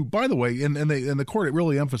guy, who, by the way, and the court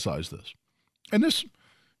really emphasized this, and this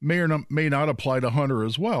may or may not apply to Hunter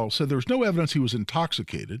as well, said there's no evidence he was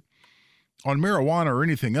intoxicated on marijuana or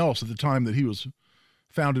anything else at the time that he was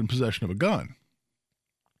found in possession of a gun.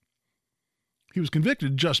 He was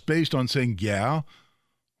convicted just based on saying, yeah,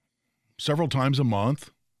 several times a month,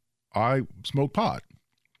 I smoke pot.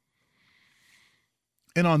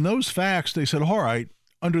 And on those facts, they said, all right,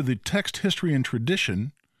 under the text, history, and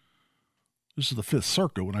tradition, this is the Fifth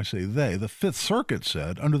Circuit when I say they, the Fifth Circuit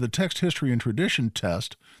said, under the text, history, and tradition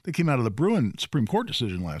test that came out of the Bruen Supreme Court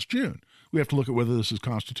decision last June, we have to look at whether this is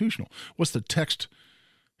constitutional. What's the text,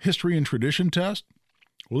 history, and tradition test?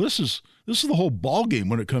 Well, this is the whole ballgame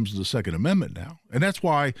when it comes to the Second Amendment now. And that's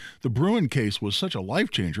why the Bruen case was such a life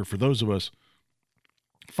changer for those of us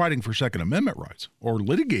fighting for Second Amendment rights or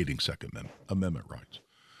litigating Second Amendment rights.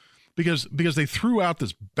 Because they threw out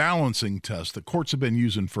this balancing test that courts have been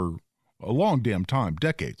using for a long damn time,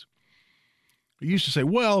 decades. They used to say,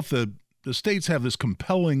 well, if the states have this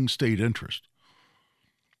compelling state interest,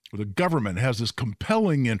 or the government has this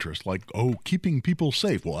compelling interest, like, keeping people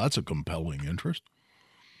safe, well, that's a compelling interest.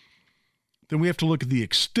 Then we have to look at the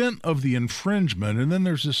extent of the infringement, and then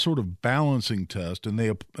there's this sort of balancing test, and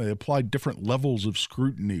they apply different levels of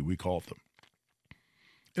scrutiny, we call them.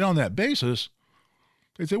 And on that basis,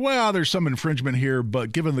 they say, well, there's some infringement here,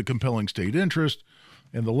 but given the compelling state interest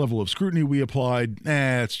and the level of scrutiny we applied,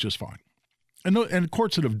 it's just fine. And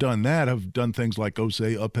courts that have done that have done things like,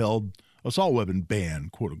 say, upheld assault weapon ban,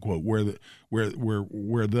 quote unquote,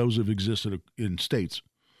 where those have existed in states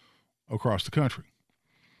across the country.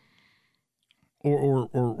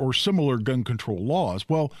 Or similar gun control laws.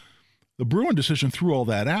 Well, the Bruen decision threw all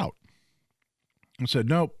that out and said,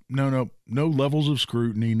 no levels of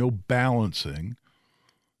scrutiny, no balancing.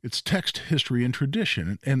 It's text, history, and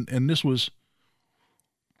tradition. And this was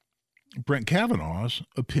Brett Kavanaugh's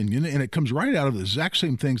opinion, and it comes right out of the exact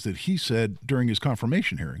same things that he said during his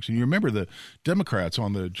confirmation hearings. And you remember the Democrats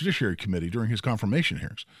on the Judiciary Committee during his confirmation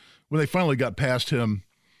hearings, when they finally got past him,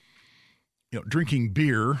 drinking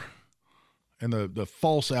beer, and the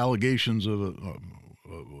false allegations of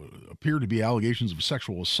appear to be allegations of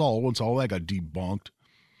sexual assault. Once all that got debunked,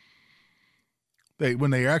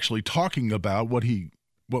 when they actually talking about what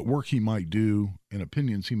work he might do and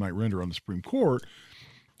opinions he might render on the Supreme Court,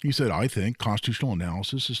 he said, I think constitutional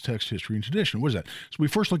analysis is text, history, and tradition. What is that? So we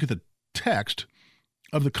first look at the text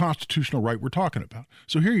of the constitutional right we're talking about.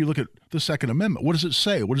 So here you look at the Second Amendment. What does it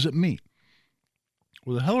say? What does it mean?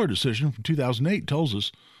 Well, the Heller decision from 2008 tells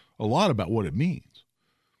us a lot about what it means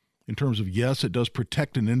in terms of, yes, it does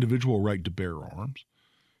protect an individual right to bear arms.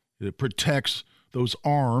 It protects those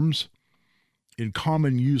arms in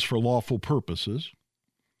common use for lawful purposes,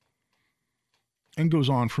 and goes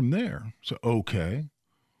on from there. So, okay.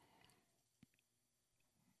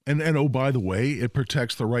 And oh, by the way, it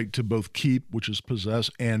protects the right to both keep, which is possess,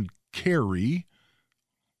 and carry,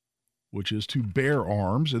 which is to bear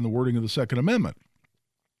arms in the wording of the Second Amendment.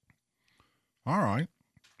 All right.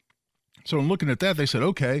 So in looking at that, they said,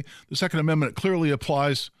 okay, the Second Amendment clearly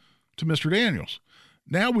applies to Mr. Daniels.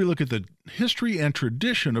 Now we look at the history and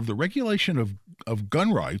tradition of the regulation of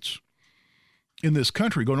gun rights in this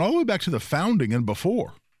country, going all the way back to the founding and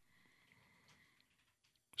before.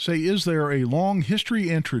 Say, is there a long history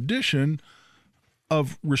and tradition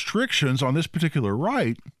of restrictions on this particular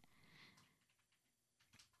right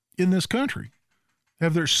in this country?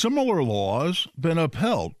 Have there similar laws been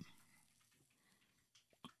upheld?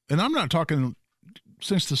 And I'm not talking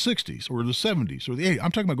since the 60s or the 70s or the 80s.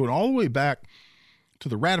 I'm talking about going all the way back to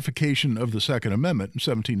the ratification of the Second Amendment in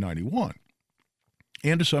 1791.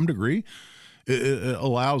 And to some degree, it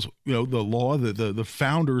allows, the law that the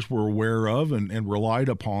founders were aware of and relied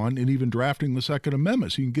upon in even drafting the Second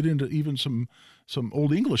Amendment. So you can get into even some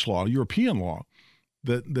Old English law, European law,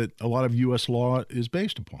 that a lot of U.S. law is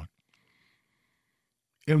based upon.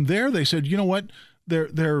 And there they said, you know what?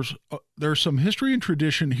 There's some history and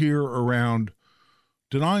tradition here around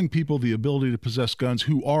denying people the ability to possess guns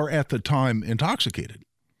who are at the time intoxicated,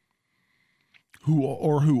 who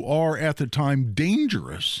are at the time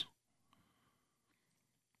dangerous.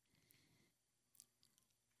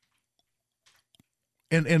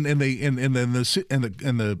 And then the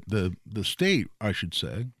state, I should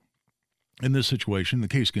say, in this situation, the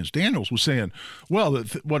case against Daniels, was saying, well,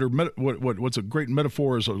 what's a great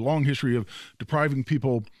metaphor is a long history of depriving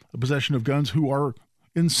people of possession of guns who are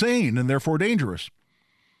insane and therefore dangerous.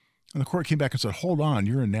 And the court came back and said, hold on,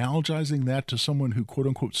 you're analogizing that to someone who, quote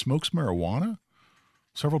unquote, smokes marijuana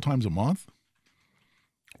several times a month?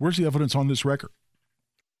 Where's the evidence on this record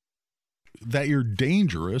that you're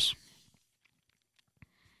dangerous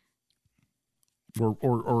or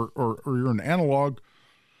you're an analog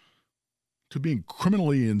to being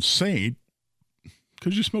criminally insane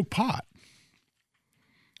because you smoke pot,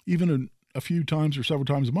 even a few times or several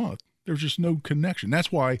times a month? There's just no connection.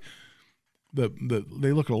 That's why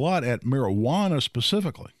they look a lot at marijuana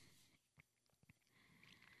specifically.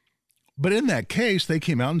 But in that case, they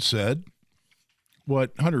came out and said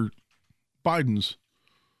what Hunter Biden's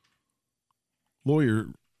lawyer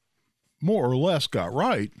more or less got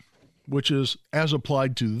right, which is, as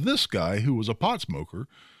applied to this guy who was a pot smoker,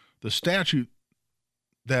 the statute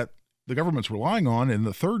that the government's relying on in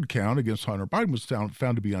the third count against Hunter Biden was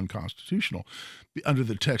found to be unconstitutional under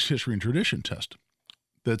the text, history, and tradition test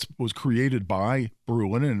that was created by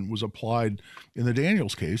Bruen and was applied in the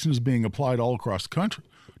Daniels case and is being applied all across the country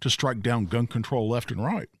to strike down gun control left and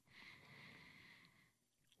right.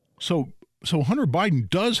 So Hunter Biden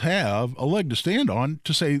does have a leg to stand on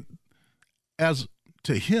to say, as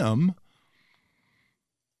to him,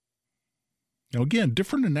 now, again,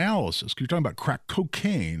 different analysis. You're talking about crack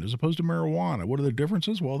cocaine as opposed to marijuana. What are the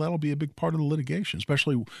differences? Well, that'll be a big part of the litigation,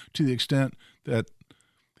 especially to the extent that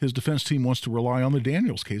his defense team wants to rely on the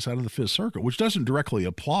Daniels case out of the Fifth Circuit, which doesn't directly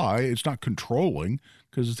apply. It's not controlling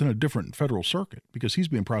because it's in a different federal circuit because he's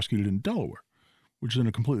being prosecuted in Delaware, which is in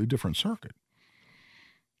a completely different circuit.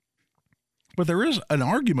 But there is an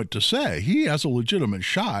argument to say he has a legitimate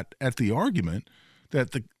shot at the argument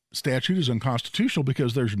that the statute is unconstitutional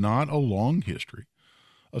because there's not a long history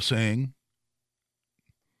of saying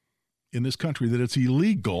in this country that it's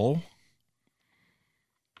illegal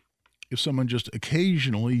if someone just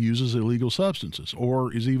occasionally uses illegal substances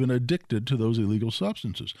or is even addicted to those illegal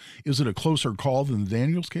substances. Is it a closer call than the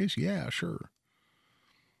Daniels case? Yeah, sure.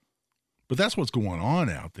 But that's what's going on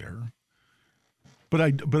out there. But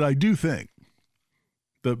I do think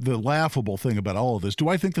the laughable thing about all of this, do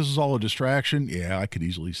I think this is all a distraction? Yeah, I could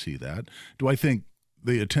easily see that. Do I think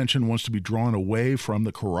the attention wants to be drawn away from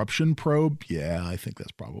the corruption probe? Yeah, I think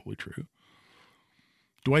that's probably true.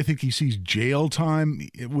 Do I think he sees jail time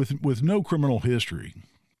with no criminal history,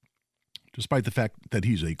 despite the fact that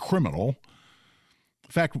he's a criminal,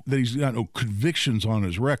 the fact that he's got no convictions on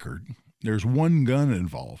his record, there's one gun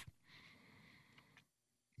involved?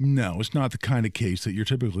 No, it's not the kind of case that you're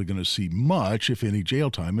typically going to see much, if any, jail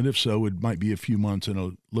time. And if so, it might be a few months in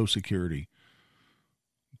a low-security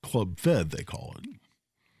club fed, they call it.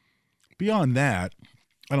 Beyond that,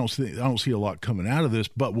 I don't see a lot coming out of this.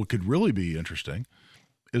 But what could really be interesting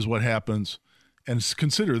is what happens, and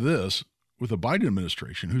consider this, with the Biden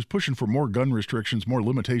administration, who's pushing for more gun restrictions, more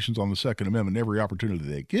limitations on the Second Amendment every opportunity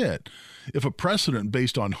they get. If a precedent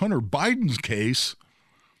based on Hunter Biden's case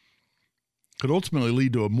could ultimately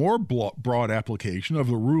lead to a more broad application of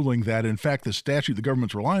the ruling that, in fact, the statute the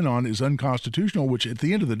government's relying on is unconstitutional, which at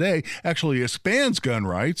the end of the day actually expands gun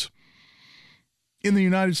rights in the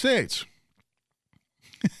United States.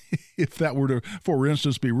 If that were to, for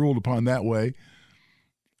instance, be ruled upon that way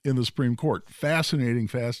in the Supreme Court. Fascinating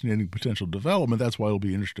potential development. That's why it'll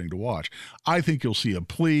be interesting to watch. I think you'll see a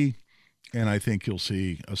plea, and I think you'll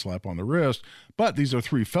see a slap on the wrist. But these are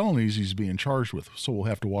 3 felonies he's being charged with, so we'll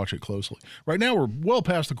have to watch it closely. Right now, we're well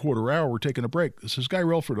past the quarter hour. We're taking a break. This is Guy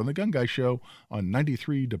Relford on The Gun Guy Show on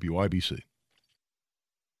 93 WIBC.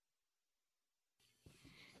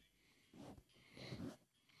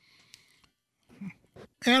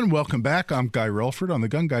 And welcome back. I'm Guy Relford on The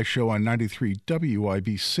Gun Guy Show on 93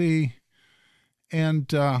 WIBC.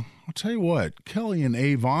 And I'll tell you what, Kelly in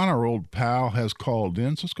Avon, our old pal, has called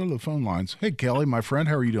in. So let's go to the phone lines. Hey, Kelly, my friend,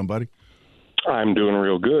 how are you doing, buddy? I'm doing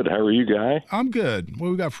real good. How are you, Guy? I'm good.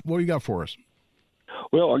 What do you got for us?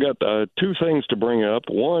 Well, I got 2 things to bring up.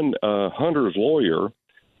 One, Hunter's lawyer,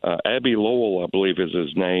 Abby Lowell, I believe is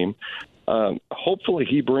his name. Hopefully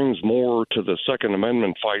he brings more to the Second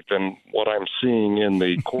Amendment fight than what I'm seeing in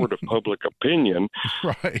the court of public opinion.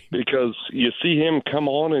 Right. Because you see him come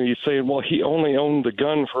on and he's saying, well, he only owned the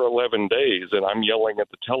gun for 11 days, and I'm yelling at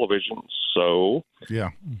the television, so.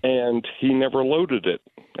 Yeah. And he never loaded it.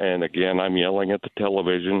 And again, I'm yelling at the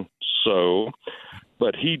television, so.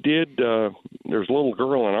 But he did, there's a little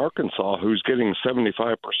girl in Arkansas who's getting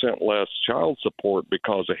 75% less child support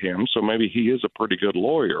because of him, so maybe he is a pretty good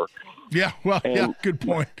lawyer. Yeah, well, yeah, good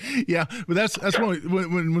point. Yeah, but that's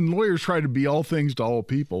when lawyers try to be all things to all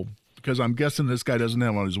people, because I'm guessing this guy doesn't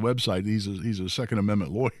have on his website. He's a Second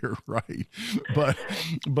Amendment lawyer, right?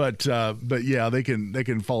 But yeah, they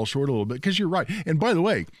can fall short a little bit because you're right. And by the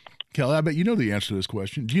way, Kelly, I bet you know the answer to this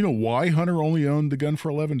question. Do you know why Hunter only owned the gun for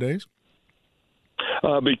 11 days?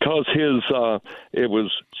 Because it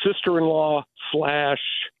was sister-in-law /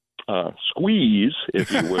 squeeze,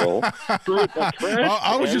 if you will.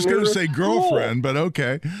 I was just going to say girlfriend, but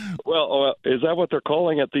okay. Well, is that what they're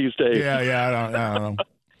calling it these days? Yeah, I don't know.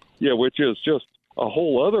 Yeah, which is just a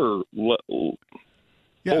whole other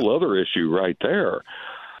issue right there.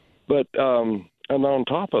 But and on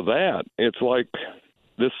top of that, it's like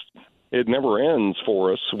this. It never ends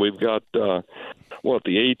for us. We've got the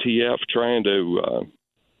ATF trying to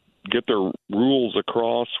get their rules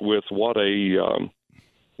across with what a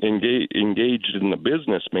engaged in the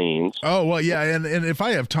business means. Oh, well, yeah. And if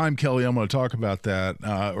I have time, Kelly, I'm going to talk about that,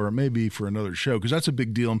 or maybe for another show, because that's a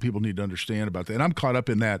big deal and people need to understand about that. And I'm caught up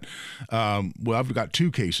in that. I've got 2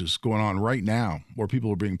 cases going on right now where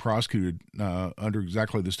people are being prosecuted under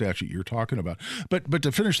exactly the statute you're talking about. But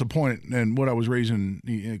to finish the point and what I was raising,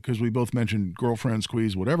 because we both mentioned girlfriend,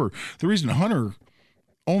 squeeze, whatever, the reason Hunter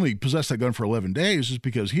only possessed that gun for 11 days is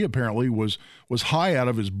because he apparently was high out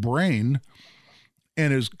of his brain.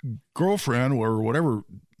 And his girlfriend, or whatever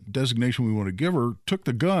designation we want to give her, took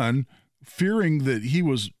the gun, fearing that he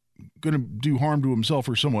was going to do harm to himself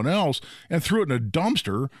or someone else, and threw it in a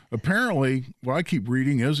dumpster. Apparently, what I keep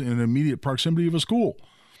reading is in immediate proximity of a school.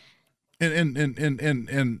 And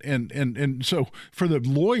so for the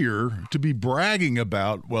lawyer to be bragging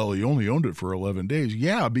about, well, he only owned it for 11 days.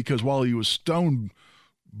 Yeah, because while he was stone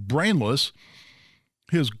brainless,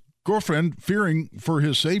 his girlfriend, fearing for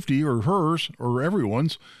his safety or hers or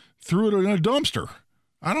everyone's, threw it in a dumpster.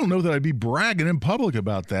 I don't know that I'd be bragging in public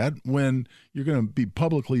about that when you're going to be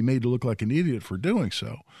publicly made to look like an idiot for doing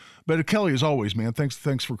so. But Kelly, as always, man,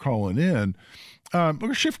 thanks for calling in. We're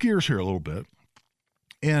going to shift gears here a little bit.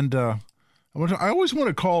 And I always want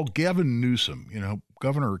to call Gavin Newsom,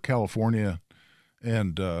 governor of California.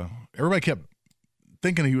 And everybody kept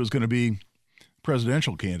thinking he was going to be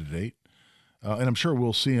presidential candidate. And I'm sure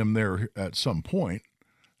we'll see him there at some point.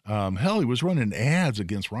 Hell, he was running ads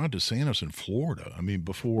against Ron DeSantis in Florida. I mean,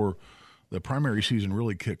 before the primary season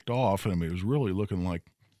really kicked off. I mean, it was really looking like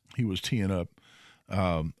he was teeing up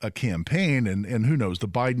a campaign. And who knows, the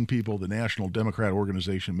Biden people, the National Democrat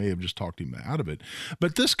Organization may have just talked him out of it.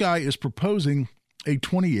 But this guy is proposing a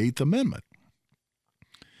 28th Amendment.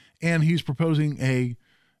 And he's proposing a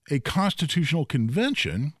constitutional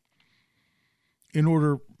convention in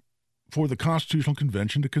order for the Constitutional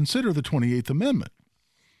Convention to consider the 28th Amendment.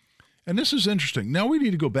 And this is interesting. Now we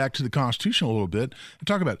need to go back to the Constitution a little bit and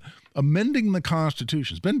talk about amending the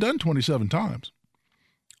Constitution. It's been done 27 times.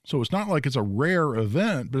 So it's not like it's a rare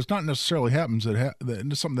event, but it's not necessarily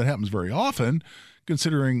something that happens very often,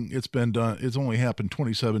 considering it's been done. It's only happened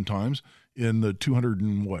 27 times in the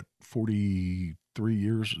 243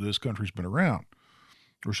 years this country's been around,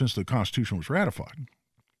 or since the Constitution was ratified.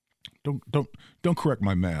 Don't correct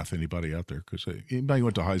my math, anybody out there, because anybody who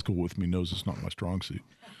went to high school with me knows it's not my strong suit.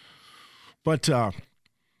 But a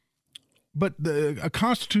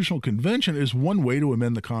constitutional convention is one way to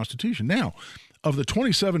amend the Constitution. Now, of the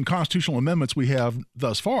 27 constitutional amendments we have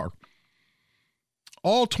thus far,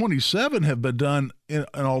 all 27 have been done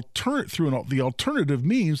through the alternative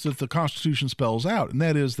means that the Constitution spells out, and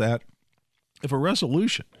that is that if a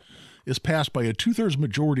resolution is passed by a 2/3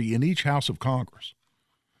 majority in each House of Congress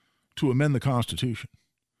to amend the Constitution,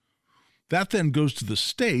 that then goes to the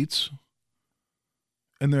states,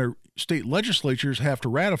 and their state legislatures have to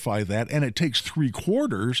ratify that, and it takes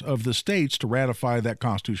 3/4 of the states to ratify that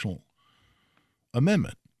constitutional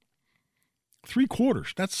amendment.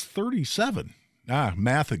 3/4, that's 37.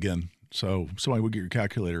 Math again. So somebody would get your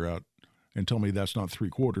calculator out and tell me that's not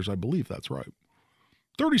 3/4. I believe that's right.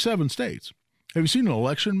 37 states. Have you seen an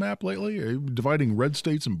election map lately? Are you dividing red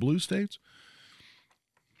states and blue states?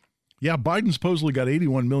 Yeah, Biden supposedly got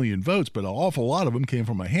 81 million votes, but an awful lot of them came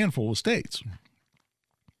from a handful of states.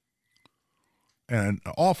 And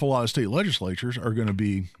an awful lot of state legislatures are going to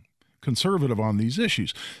be conservative on these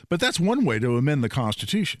issues. But that's one way to amend the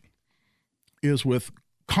Constitution, is with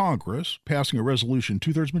Congress passing a resolution,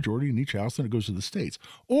 2/3 majority in each house, then it goes to the states.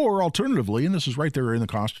 Or alternatively, and this is right there in the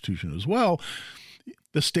Constitution as well,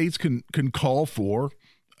 the states can call for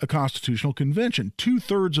a constitutional convention.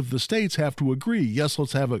 2/3 of the states have to agree, yes,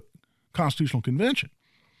 let's have a constitutional convention.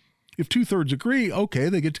 If 2/3 agree, okay,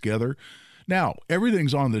 they get together. Now,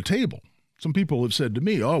 everything's on the table. Some people have said to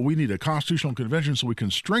me, we need a constitutional convention so we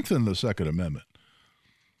can strengthen the Second Amendment.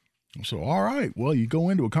 So, all right, well, you go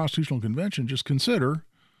into a constitutional convention, just consider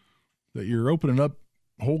that you're opening up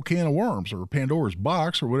whole can of worms or Pandora's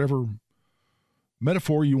box or whatever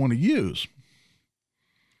metaphor you want to use.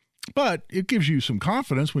 But it gives you some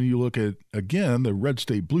confidence when you look at, again, the red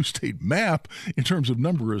state, blue state map in terms of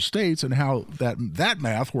number of states and how that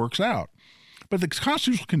math works out. But the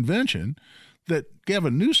Constitutional Convention that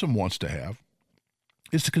Gavin Newsom wants to have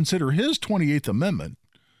is to consider his 28th Amendment.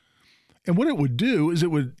 And what it would do is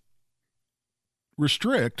it would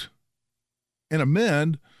restrict and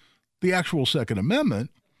amend the actual Second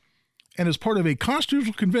Amendment, and as part of a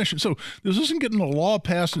constitutional convention. So this isn't getting a law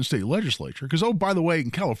passed in state legislature because, oh, by the way,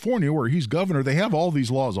 in California, where he's governor, they have all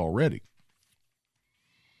these laws already.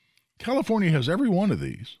 California has every one of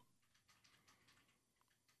these.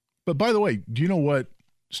 But by the way, do you know what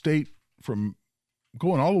state from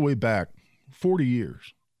going all the way back 40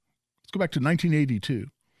 years, let's go back to 1982,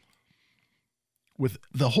 with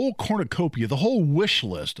the whole cornucopia, the whole wish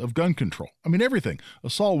list of gun control. I mean, everything,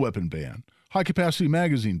 assault weapon ban, high-capacity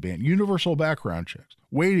magazine ban, universal background checks,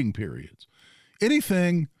 waiting periods,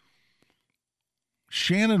 anything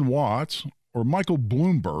Shannon Watts or Michael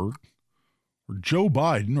Bloomberg or Joe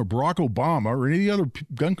Biden or Barack Obama or any other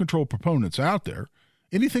gun control proponents out there,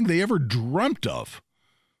 anything they ever dreamt of,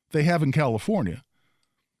 they have in California.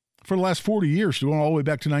 For the last 40 years, going all the way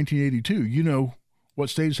back to 1982, you know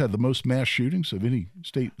what states had the most mass shootings of any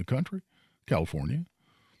state in the country? California.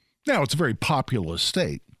 Now, it's a very populous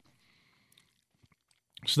state.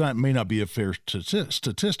 So that may not be a fair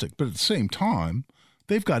statistic, but at the same time,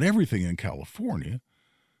 they've got everything in California,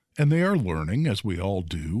 and they are learning, as we all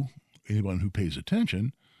do, anyone who pays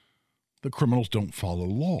attention, that criminals don't follow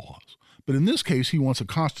laws. But in this case, he wants a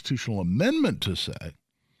constitutional amendment to say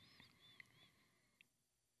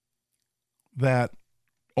that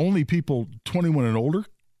only people 21 and older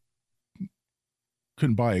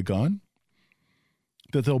can buy a gun,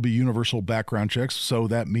 that there'll be universal background checks, so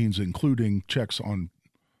that means including checks on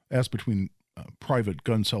as between private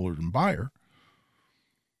gun seller and buyer.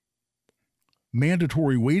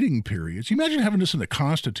 Mandatory waiting periods. You imagine having this in the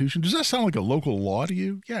Constitution? Does that sound like a local law to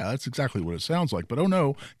you? Yeah, that's exactly what it sounds like. But oh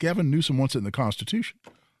no, Gavin Newsom wants it in the Constitution.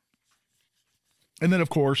 And then, of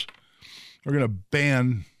course, they're going to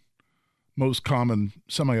ban most common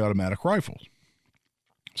semi-automatic rifles,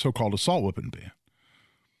 so-called assault weapon ban.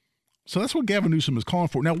 So that's what Gavin Newsom is calling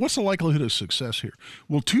for. Now, what's the likelihood of success here?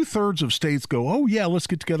 Well, 2/3 of states go, oh, yeah, let's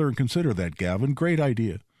get together and consider that, Gavin. Great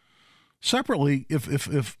idea. Separately,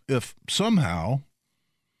 if somehow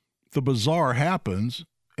the bizarre happens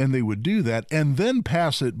and they would do that and then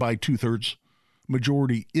pass it by 2/3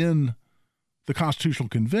 majority in the Constitutional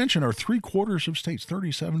Convention, are 3/4 of states,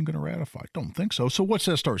 37, going to ratify? Don't think so. So what's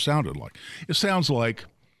that start sounding like? It sounds like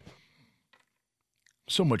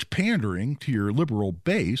so much pandering to your liberal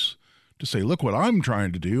base to say, look what I'm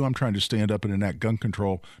trying to do. I'm trying to stand up and enact gun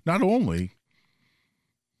control, not only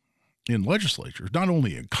in legislatures, not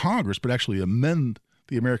only in Congress, but actually amend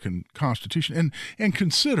the American Constitution. And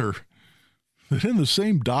consider that in the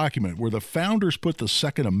same document where the founders put the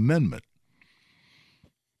Second Amendment,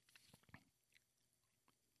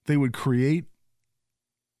 they would create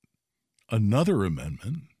another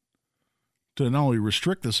amendment to not only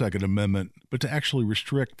restrict the Second Amendment, but to actually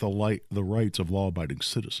restrict the rights of law-abiding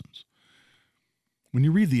citizens. When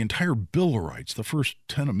you read the entire Bill of Rights, the first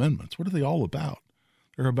 10 amendments, what are they all about?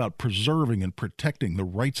 They're about preserving and protecting the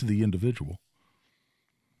rights of the individual.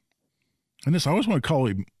 And this, I always want to call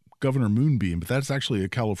him Governor Moonbeam, but that's actually a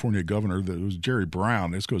California governor. That was Jerry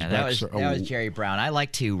Brown. This goes back. That was Jerry Brown. I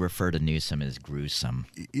like to refer to Newsom as gruesome.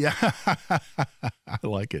 Yeah, I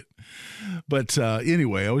like it. But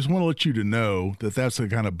anyway, I always want to let you to know that that's the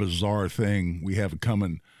kind of bizarre thing we have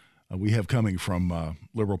coming. Coming from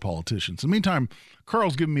liberal politicians. In the meantime,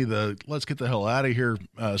 Carl's giving me the let's get the hell out of here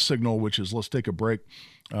signal, which is let's take a break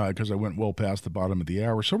because I went well past the bottom of the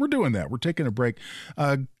hour. So we're doing that. We're taking a break.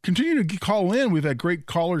 Continue to call in. We've had great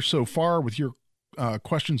callers so far with your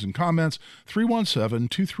questions and comments.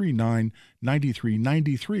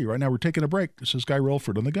 317-239-9393. Right now we're taking a break. This is Guy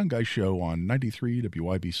Relford on The Gun Guy Show on 93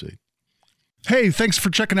 WIBC. Hey, thanks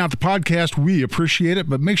for checking out the podcast. We appreciate it,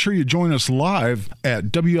 but make sure you join us live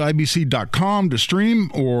at WIBC.com to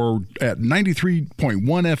stream or at 93.1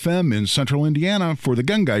 FM in Central Indiana for The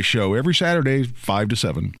Gun Guy Show every Saturday, 5 to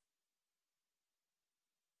 7.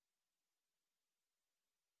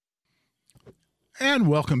 And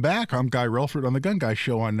welcome back. I'm Guy Relford on The Gun Guy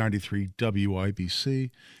Show on 93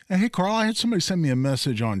 WIBC. And hey, Carl, I had somebody send me a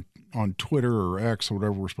message on Twitter or X or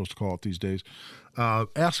whatever we're supposed to call it these days.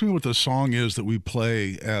 Ask me what the song is that we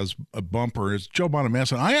play as a bumper. It's Joe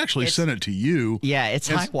Bonamassa. I actually sent it to you. Yeah, it's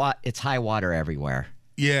high water everywhere.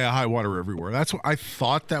 Yeah, high water everywhere. That's what I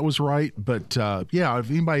thought that was right. But yeah, if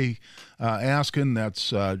anybody asking, that's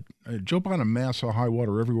Joe Bonamassa, high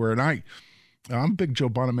water everywhere. And I'm a big Joe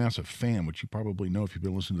Bonamassa fan, which you probably know if you've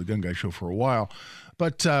been listening to the Gun Guy Show for a while.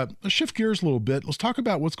 But let's shift gears a little bit. Let's talk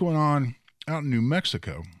about what's going on out in New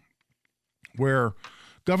Mexico, where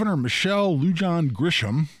Governor Michelle Lujan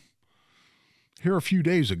Grisham, here a few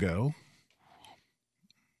days ago,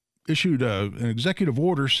 issued an executive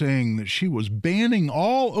order saying that she was banning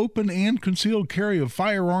all open and concealed carry of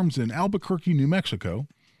firearms in Albuquerque, New Mexico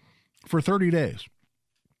for 30 days.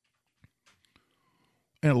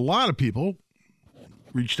 And a lot of people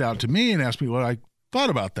reached out to me and asked me what I thought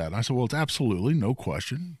about that. And I said, well, it's absolutely, no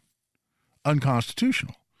question,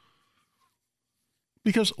 unconstitutional.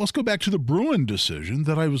 Because let's go back to the Bruen decision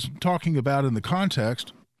that I was talking about in the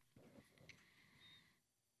context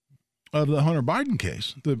of the Hunter Biden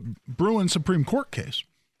case, the Bruen Supreme Court case.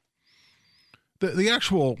 The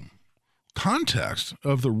actual context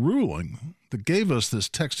of the ruling that gave us this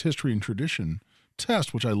text, history, and tradition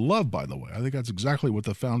test, which I love, by the way. I think that's exactly what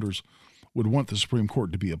the founders would want the Supreme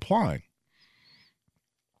Court to be applying.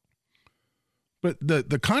 But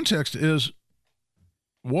the context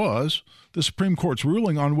was the Supreme Court's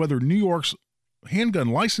ruling on whether New York's handgun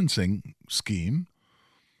licensing scheme,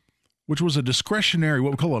 which was a discretionary,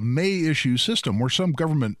 what we call a may issue system, where some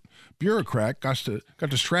government bureaucrat got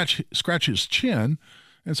to scratch his chin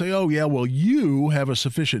and say, oh, yeah, well, you have a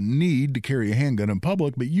sufficient need to carry a handgun in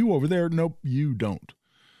public, but you over there, nope, you don't.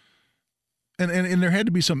 And there had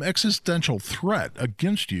to be some existential threat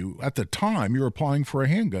against you at the time you're applying for a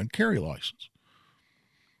handgun carry license.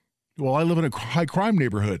 Well, I live in a high crime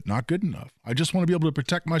neighborhood, not good enough. I just want to be able to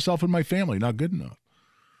protect myself and my family, not good enough.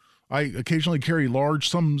 I occasionally carry large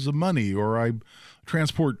sums of money, or I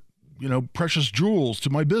transport, precious jewels to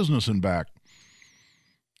my business and back.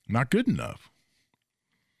 Not good enough.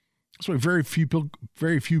 That's why very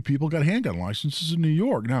few people got handgun licenses in New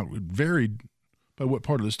York. Now, it varied by what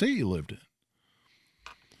part of the state you lived in.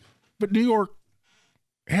 But New York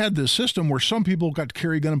had this system where some people got to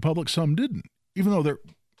carry a gun in public, some didn't, even though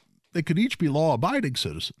they could each be law-abiding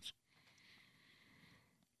citizens.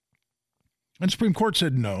 And the Supreme Court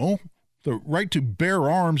said, no, the right to bear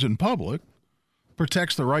arms in public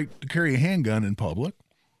protects the right to carry a handgun in public.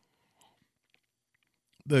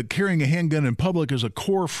 The carrying a handgun in public is a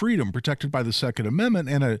core freedom protected by the Second Amendment,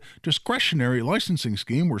 and a discretionary licensing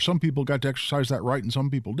scheme where some people got to exercise that right and some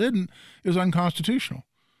people didn't is unconstitutional.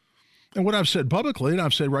 And what I've said publicly, and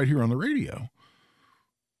I've said right here on the radio,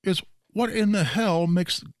 is what in the hell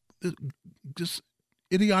makes this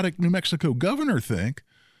idiotic New Mexico governor think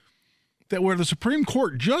that where the Supreme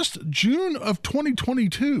Court just June of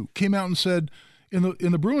 2022 came out and said in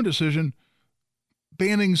the Bruen decision,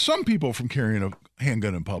 banning some people from carrying a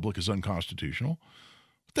handgun in public is unconstitutional.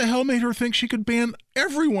 What the hell made her think she could ban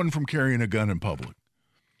everyone from carrying a gun in public?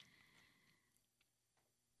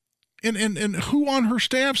 And who on her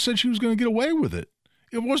staff said she was going to get away with it?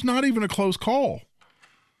 It was not even a close call.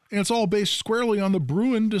 And it's all based squarely on the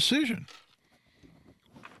Bruen decision.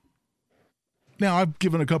 Now, I've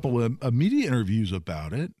given a couple of media interviews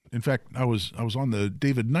about it. In fact, I was on the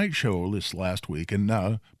David Knight show this last week,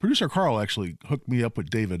 and producer Carl actually hooked me up with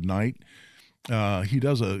David Knight. He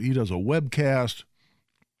does a webcast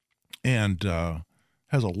and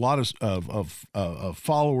has a lot of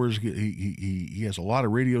followers. He has a lot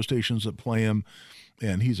of radio stations that play him,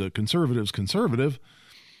 and he's a conservative's conservative.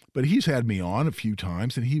 But he's had me on a few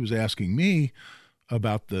times, and he was asking me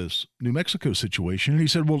about this New Mexico situation. And he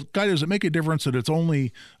said, well, Guy, does it make a difference that it's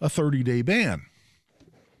only a 30-day ban?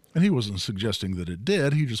 And he wasn't suggesting that it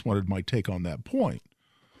did. He just wanted my take on that point.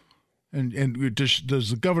 And does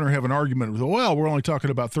the governor have an argument with, well, we're only talking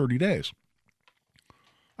about 30 days?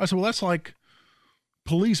 I said, well, that's like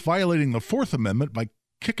police violating the Fourth Amendment by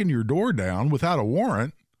kicking your door down without a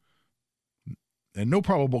warrant and no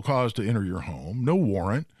probable cause to enter your home, no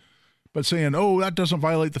warrant, but saying, oh, that doesn't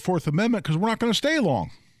violate the Fourth Amendment because we're not going to stay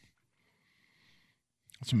long.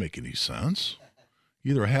 Doesn't make any sense.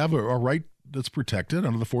 You either have a right that's protected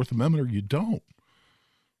under the Fourth Amendment or you don't.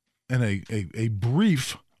 And a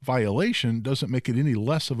brief violation doesn't make it any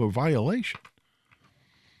less of a violation.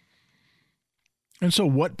 And so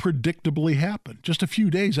what predictably happened? Just a few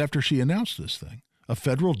days after she announced this thing, a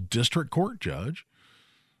federal district court judge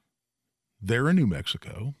there in New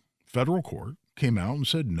Mexico, federal court, came out and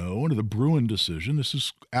said no, under the Bruen decision, this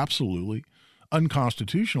is absolutely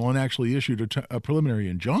unconstitutional, and actually issued a preliminary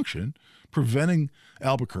injunction preventing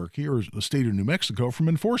Albuquerque or the state of New Mexico from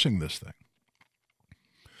enforcing this thing.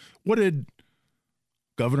 What did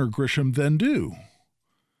Governor Grisham then do?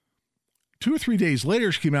 2 or 3 days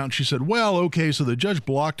later, she came out and she said, well, okay, so the judge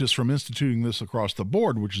blocked us from instituting this across the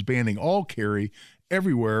board, which is banning all carry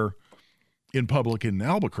everywhere in public in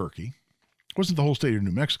Albuquerque. It wasn't the whole state of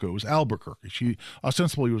New Mexico. It was Albuquerque. She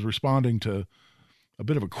ostensibly was responding to a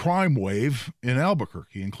bit of a crime wave in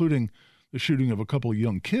Albuquerque, including the shooting of a couple of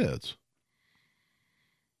young kids.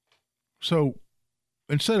 So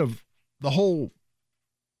instead of the whole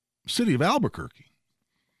city of Albuquerque,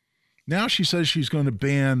 now she says she's going to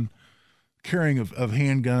ban carrying of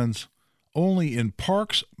handguns only in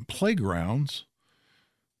parks, playgrounds,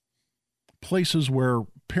 places where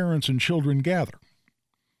parents and children gather.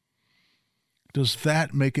 Does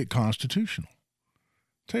that make it constitutional?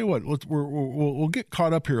 Tell you what, we'll get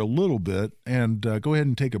caught up here a little bit and go ahead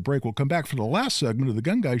and take a break. We'll come back for the last segment of the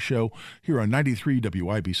Gun Guy Show here on 93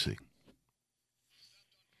 WIBC.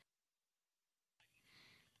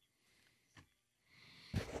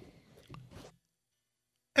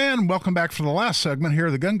 And welcome back for the last segment here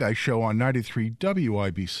of the Gun Guy Show on 93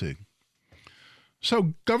 WIBC.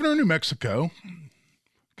 So Governor of New Mexico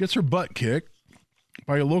gets her butt kicked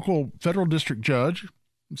by a local federal district judge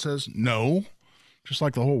and says no, just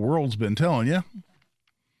like the whole world's been telling you.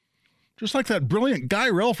 Just like that brilliant Guy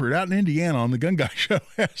Relford out in Indiana on the Gun Guy Show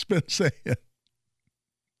has been saying.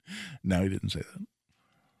 No, he didn't say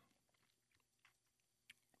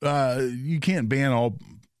that. You can't ban all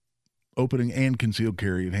opening and concealed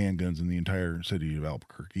carry of handguns in the entire city of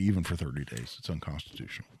Albuquerque, even for 30 days. It's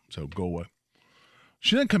unconstitutional. So go away.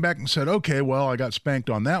 She then come back and said, okay, well, I got spanked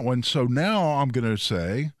on that one. So now I'm going to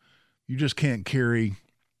say you just can't carry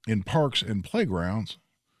in parks and playgrounds,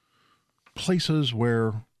 places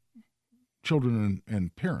where children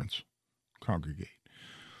and parents congregate.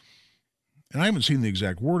 And I haven't seen the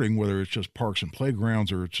exact wording, whether it's just parks and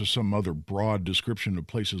playgrounds or it's just some other broad description of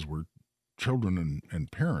places where children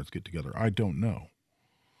and parents get together. I don't know.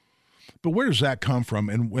 But where does that come from,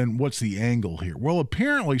 and what's the angle here? Well,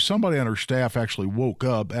 apparently somebody on her staff actually woke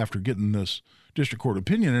up after getting this district court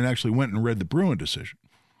opinion and actually went and read the Bruen decision.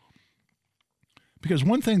 Because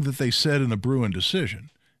one thing that they said in the Bruen decision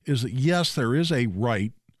is that, yes, there is a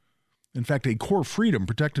right, in fact, a core freedom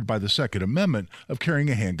protected by the Second Amendment of carrying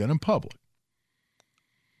a handgun in public.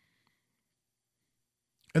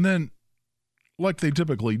 And then, like they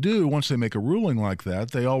typically do, once they make a ruling like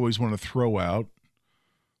that, they always want to throw out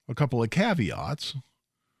a couple of caveats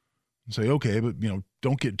and say, okay, but,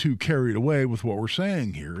 don't get too carried away with what we're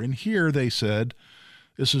saying here. And here they said,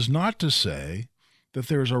 this is not to say that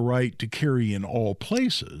there's a right to carry in all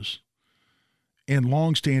places, and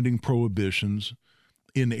longstanding prohibitions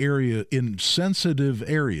in sensitive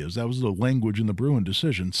areas. That was the language in the Bruen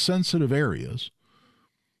decision. Sensitive areas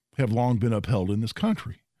have long been upheld in this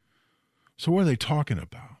country. So what are they talking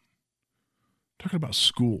about? Talking about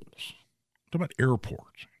schools, talking about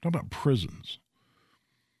airports, talking about prisons,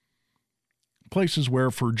 places where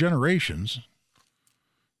for generations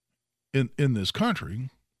in this country,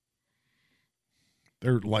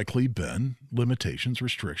 there likely been limitations,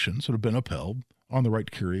 restrictions that have been upheld on the right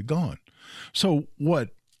to carry a gun. So what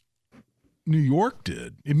New York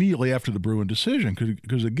did immediately after the Bruen decision,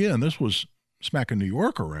 because again, this was smacking New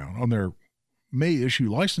York around on their May issue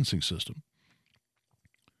licensing system.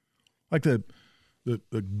 Like the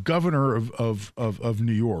governor of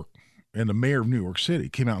New York and the mayor of New York City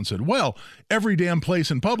came out and said, well, every damn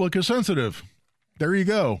place in public is sensitive. There you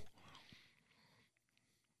go.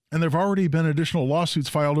 And there have already been additional lawsuits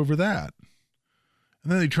filed over that.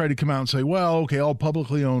 And then they tried to come out and say, well, okay, all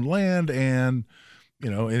publicly owned land and,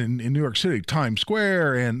 in New York City, Times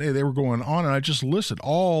Square, and they were going on, and I just listed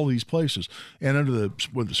all these places. And under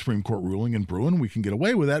with the Supreme Court ruling in Bruen, we can get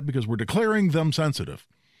away with that because we're declaring them sensitive.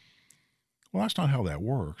 Well, that's not how that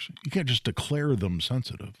works. You can't just declare them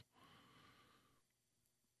sensitive.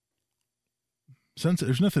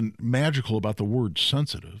 There's nothing magical about the word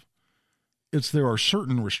sensitive. There are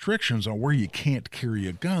certain restrictions on where you can't carry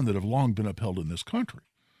a gun that have long been upheld in this country.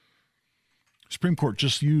 The Supreme Court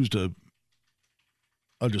just used a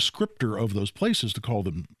descriptor of those places to call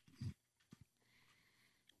them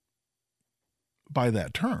by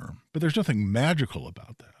that term. But there's nothing magical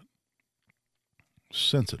about that.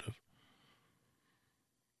 Sensitive.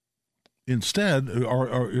 Instead,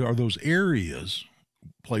 are those areas,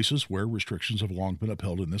 places where restrictions have long been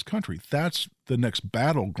upheld in this country. That's the next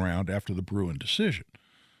battleground after the Bruen decision,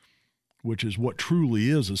 which is what truly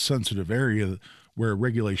is a sensitive area where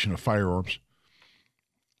regulation of firearms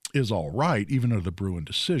is all right, even under the Bruen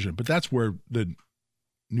decision. But that's where the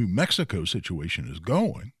New Mexico situation is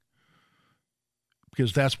going,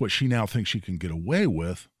 because that's what she now thinks she can get away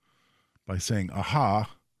with by saying,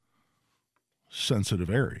 aha, sensitive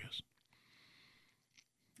areas.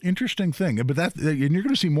 Interesting thing, but and you're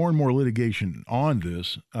going to see more and more litigation on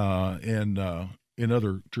this, and in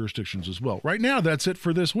other jurisdictions as well. Right now, that's it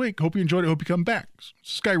for this week. Hope you enjoyed it. Hope you come back.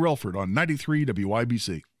 Sky Relford on 93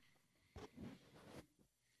 WIBC.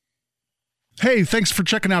 Hey, thanks for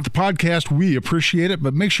checking out the podcast. We appreciate it,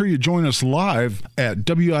 but make sure you join us live at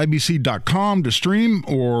WIBC.com to stream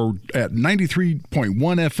or at 93.1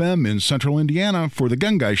 FM in Central Indiana for the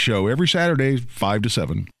Gun Guy Show every Saturday, 5 to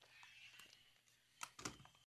 7.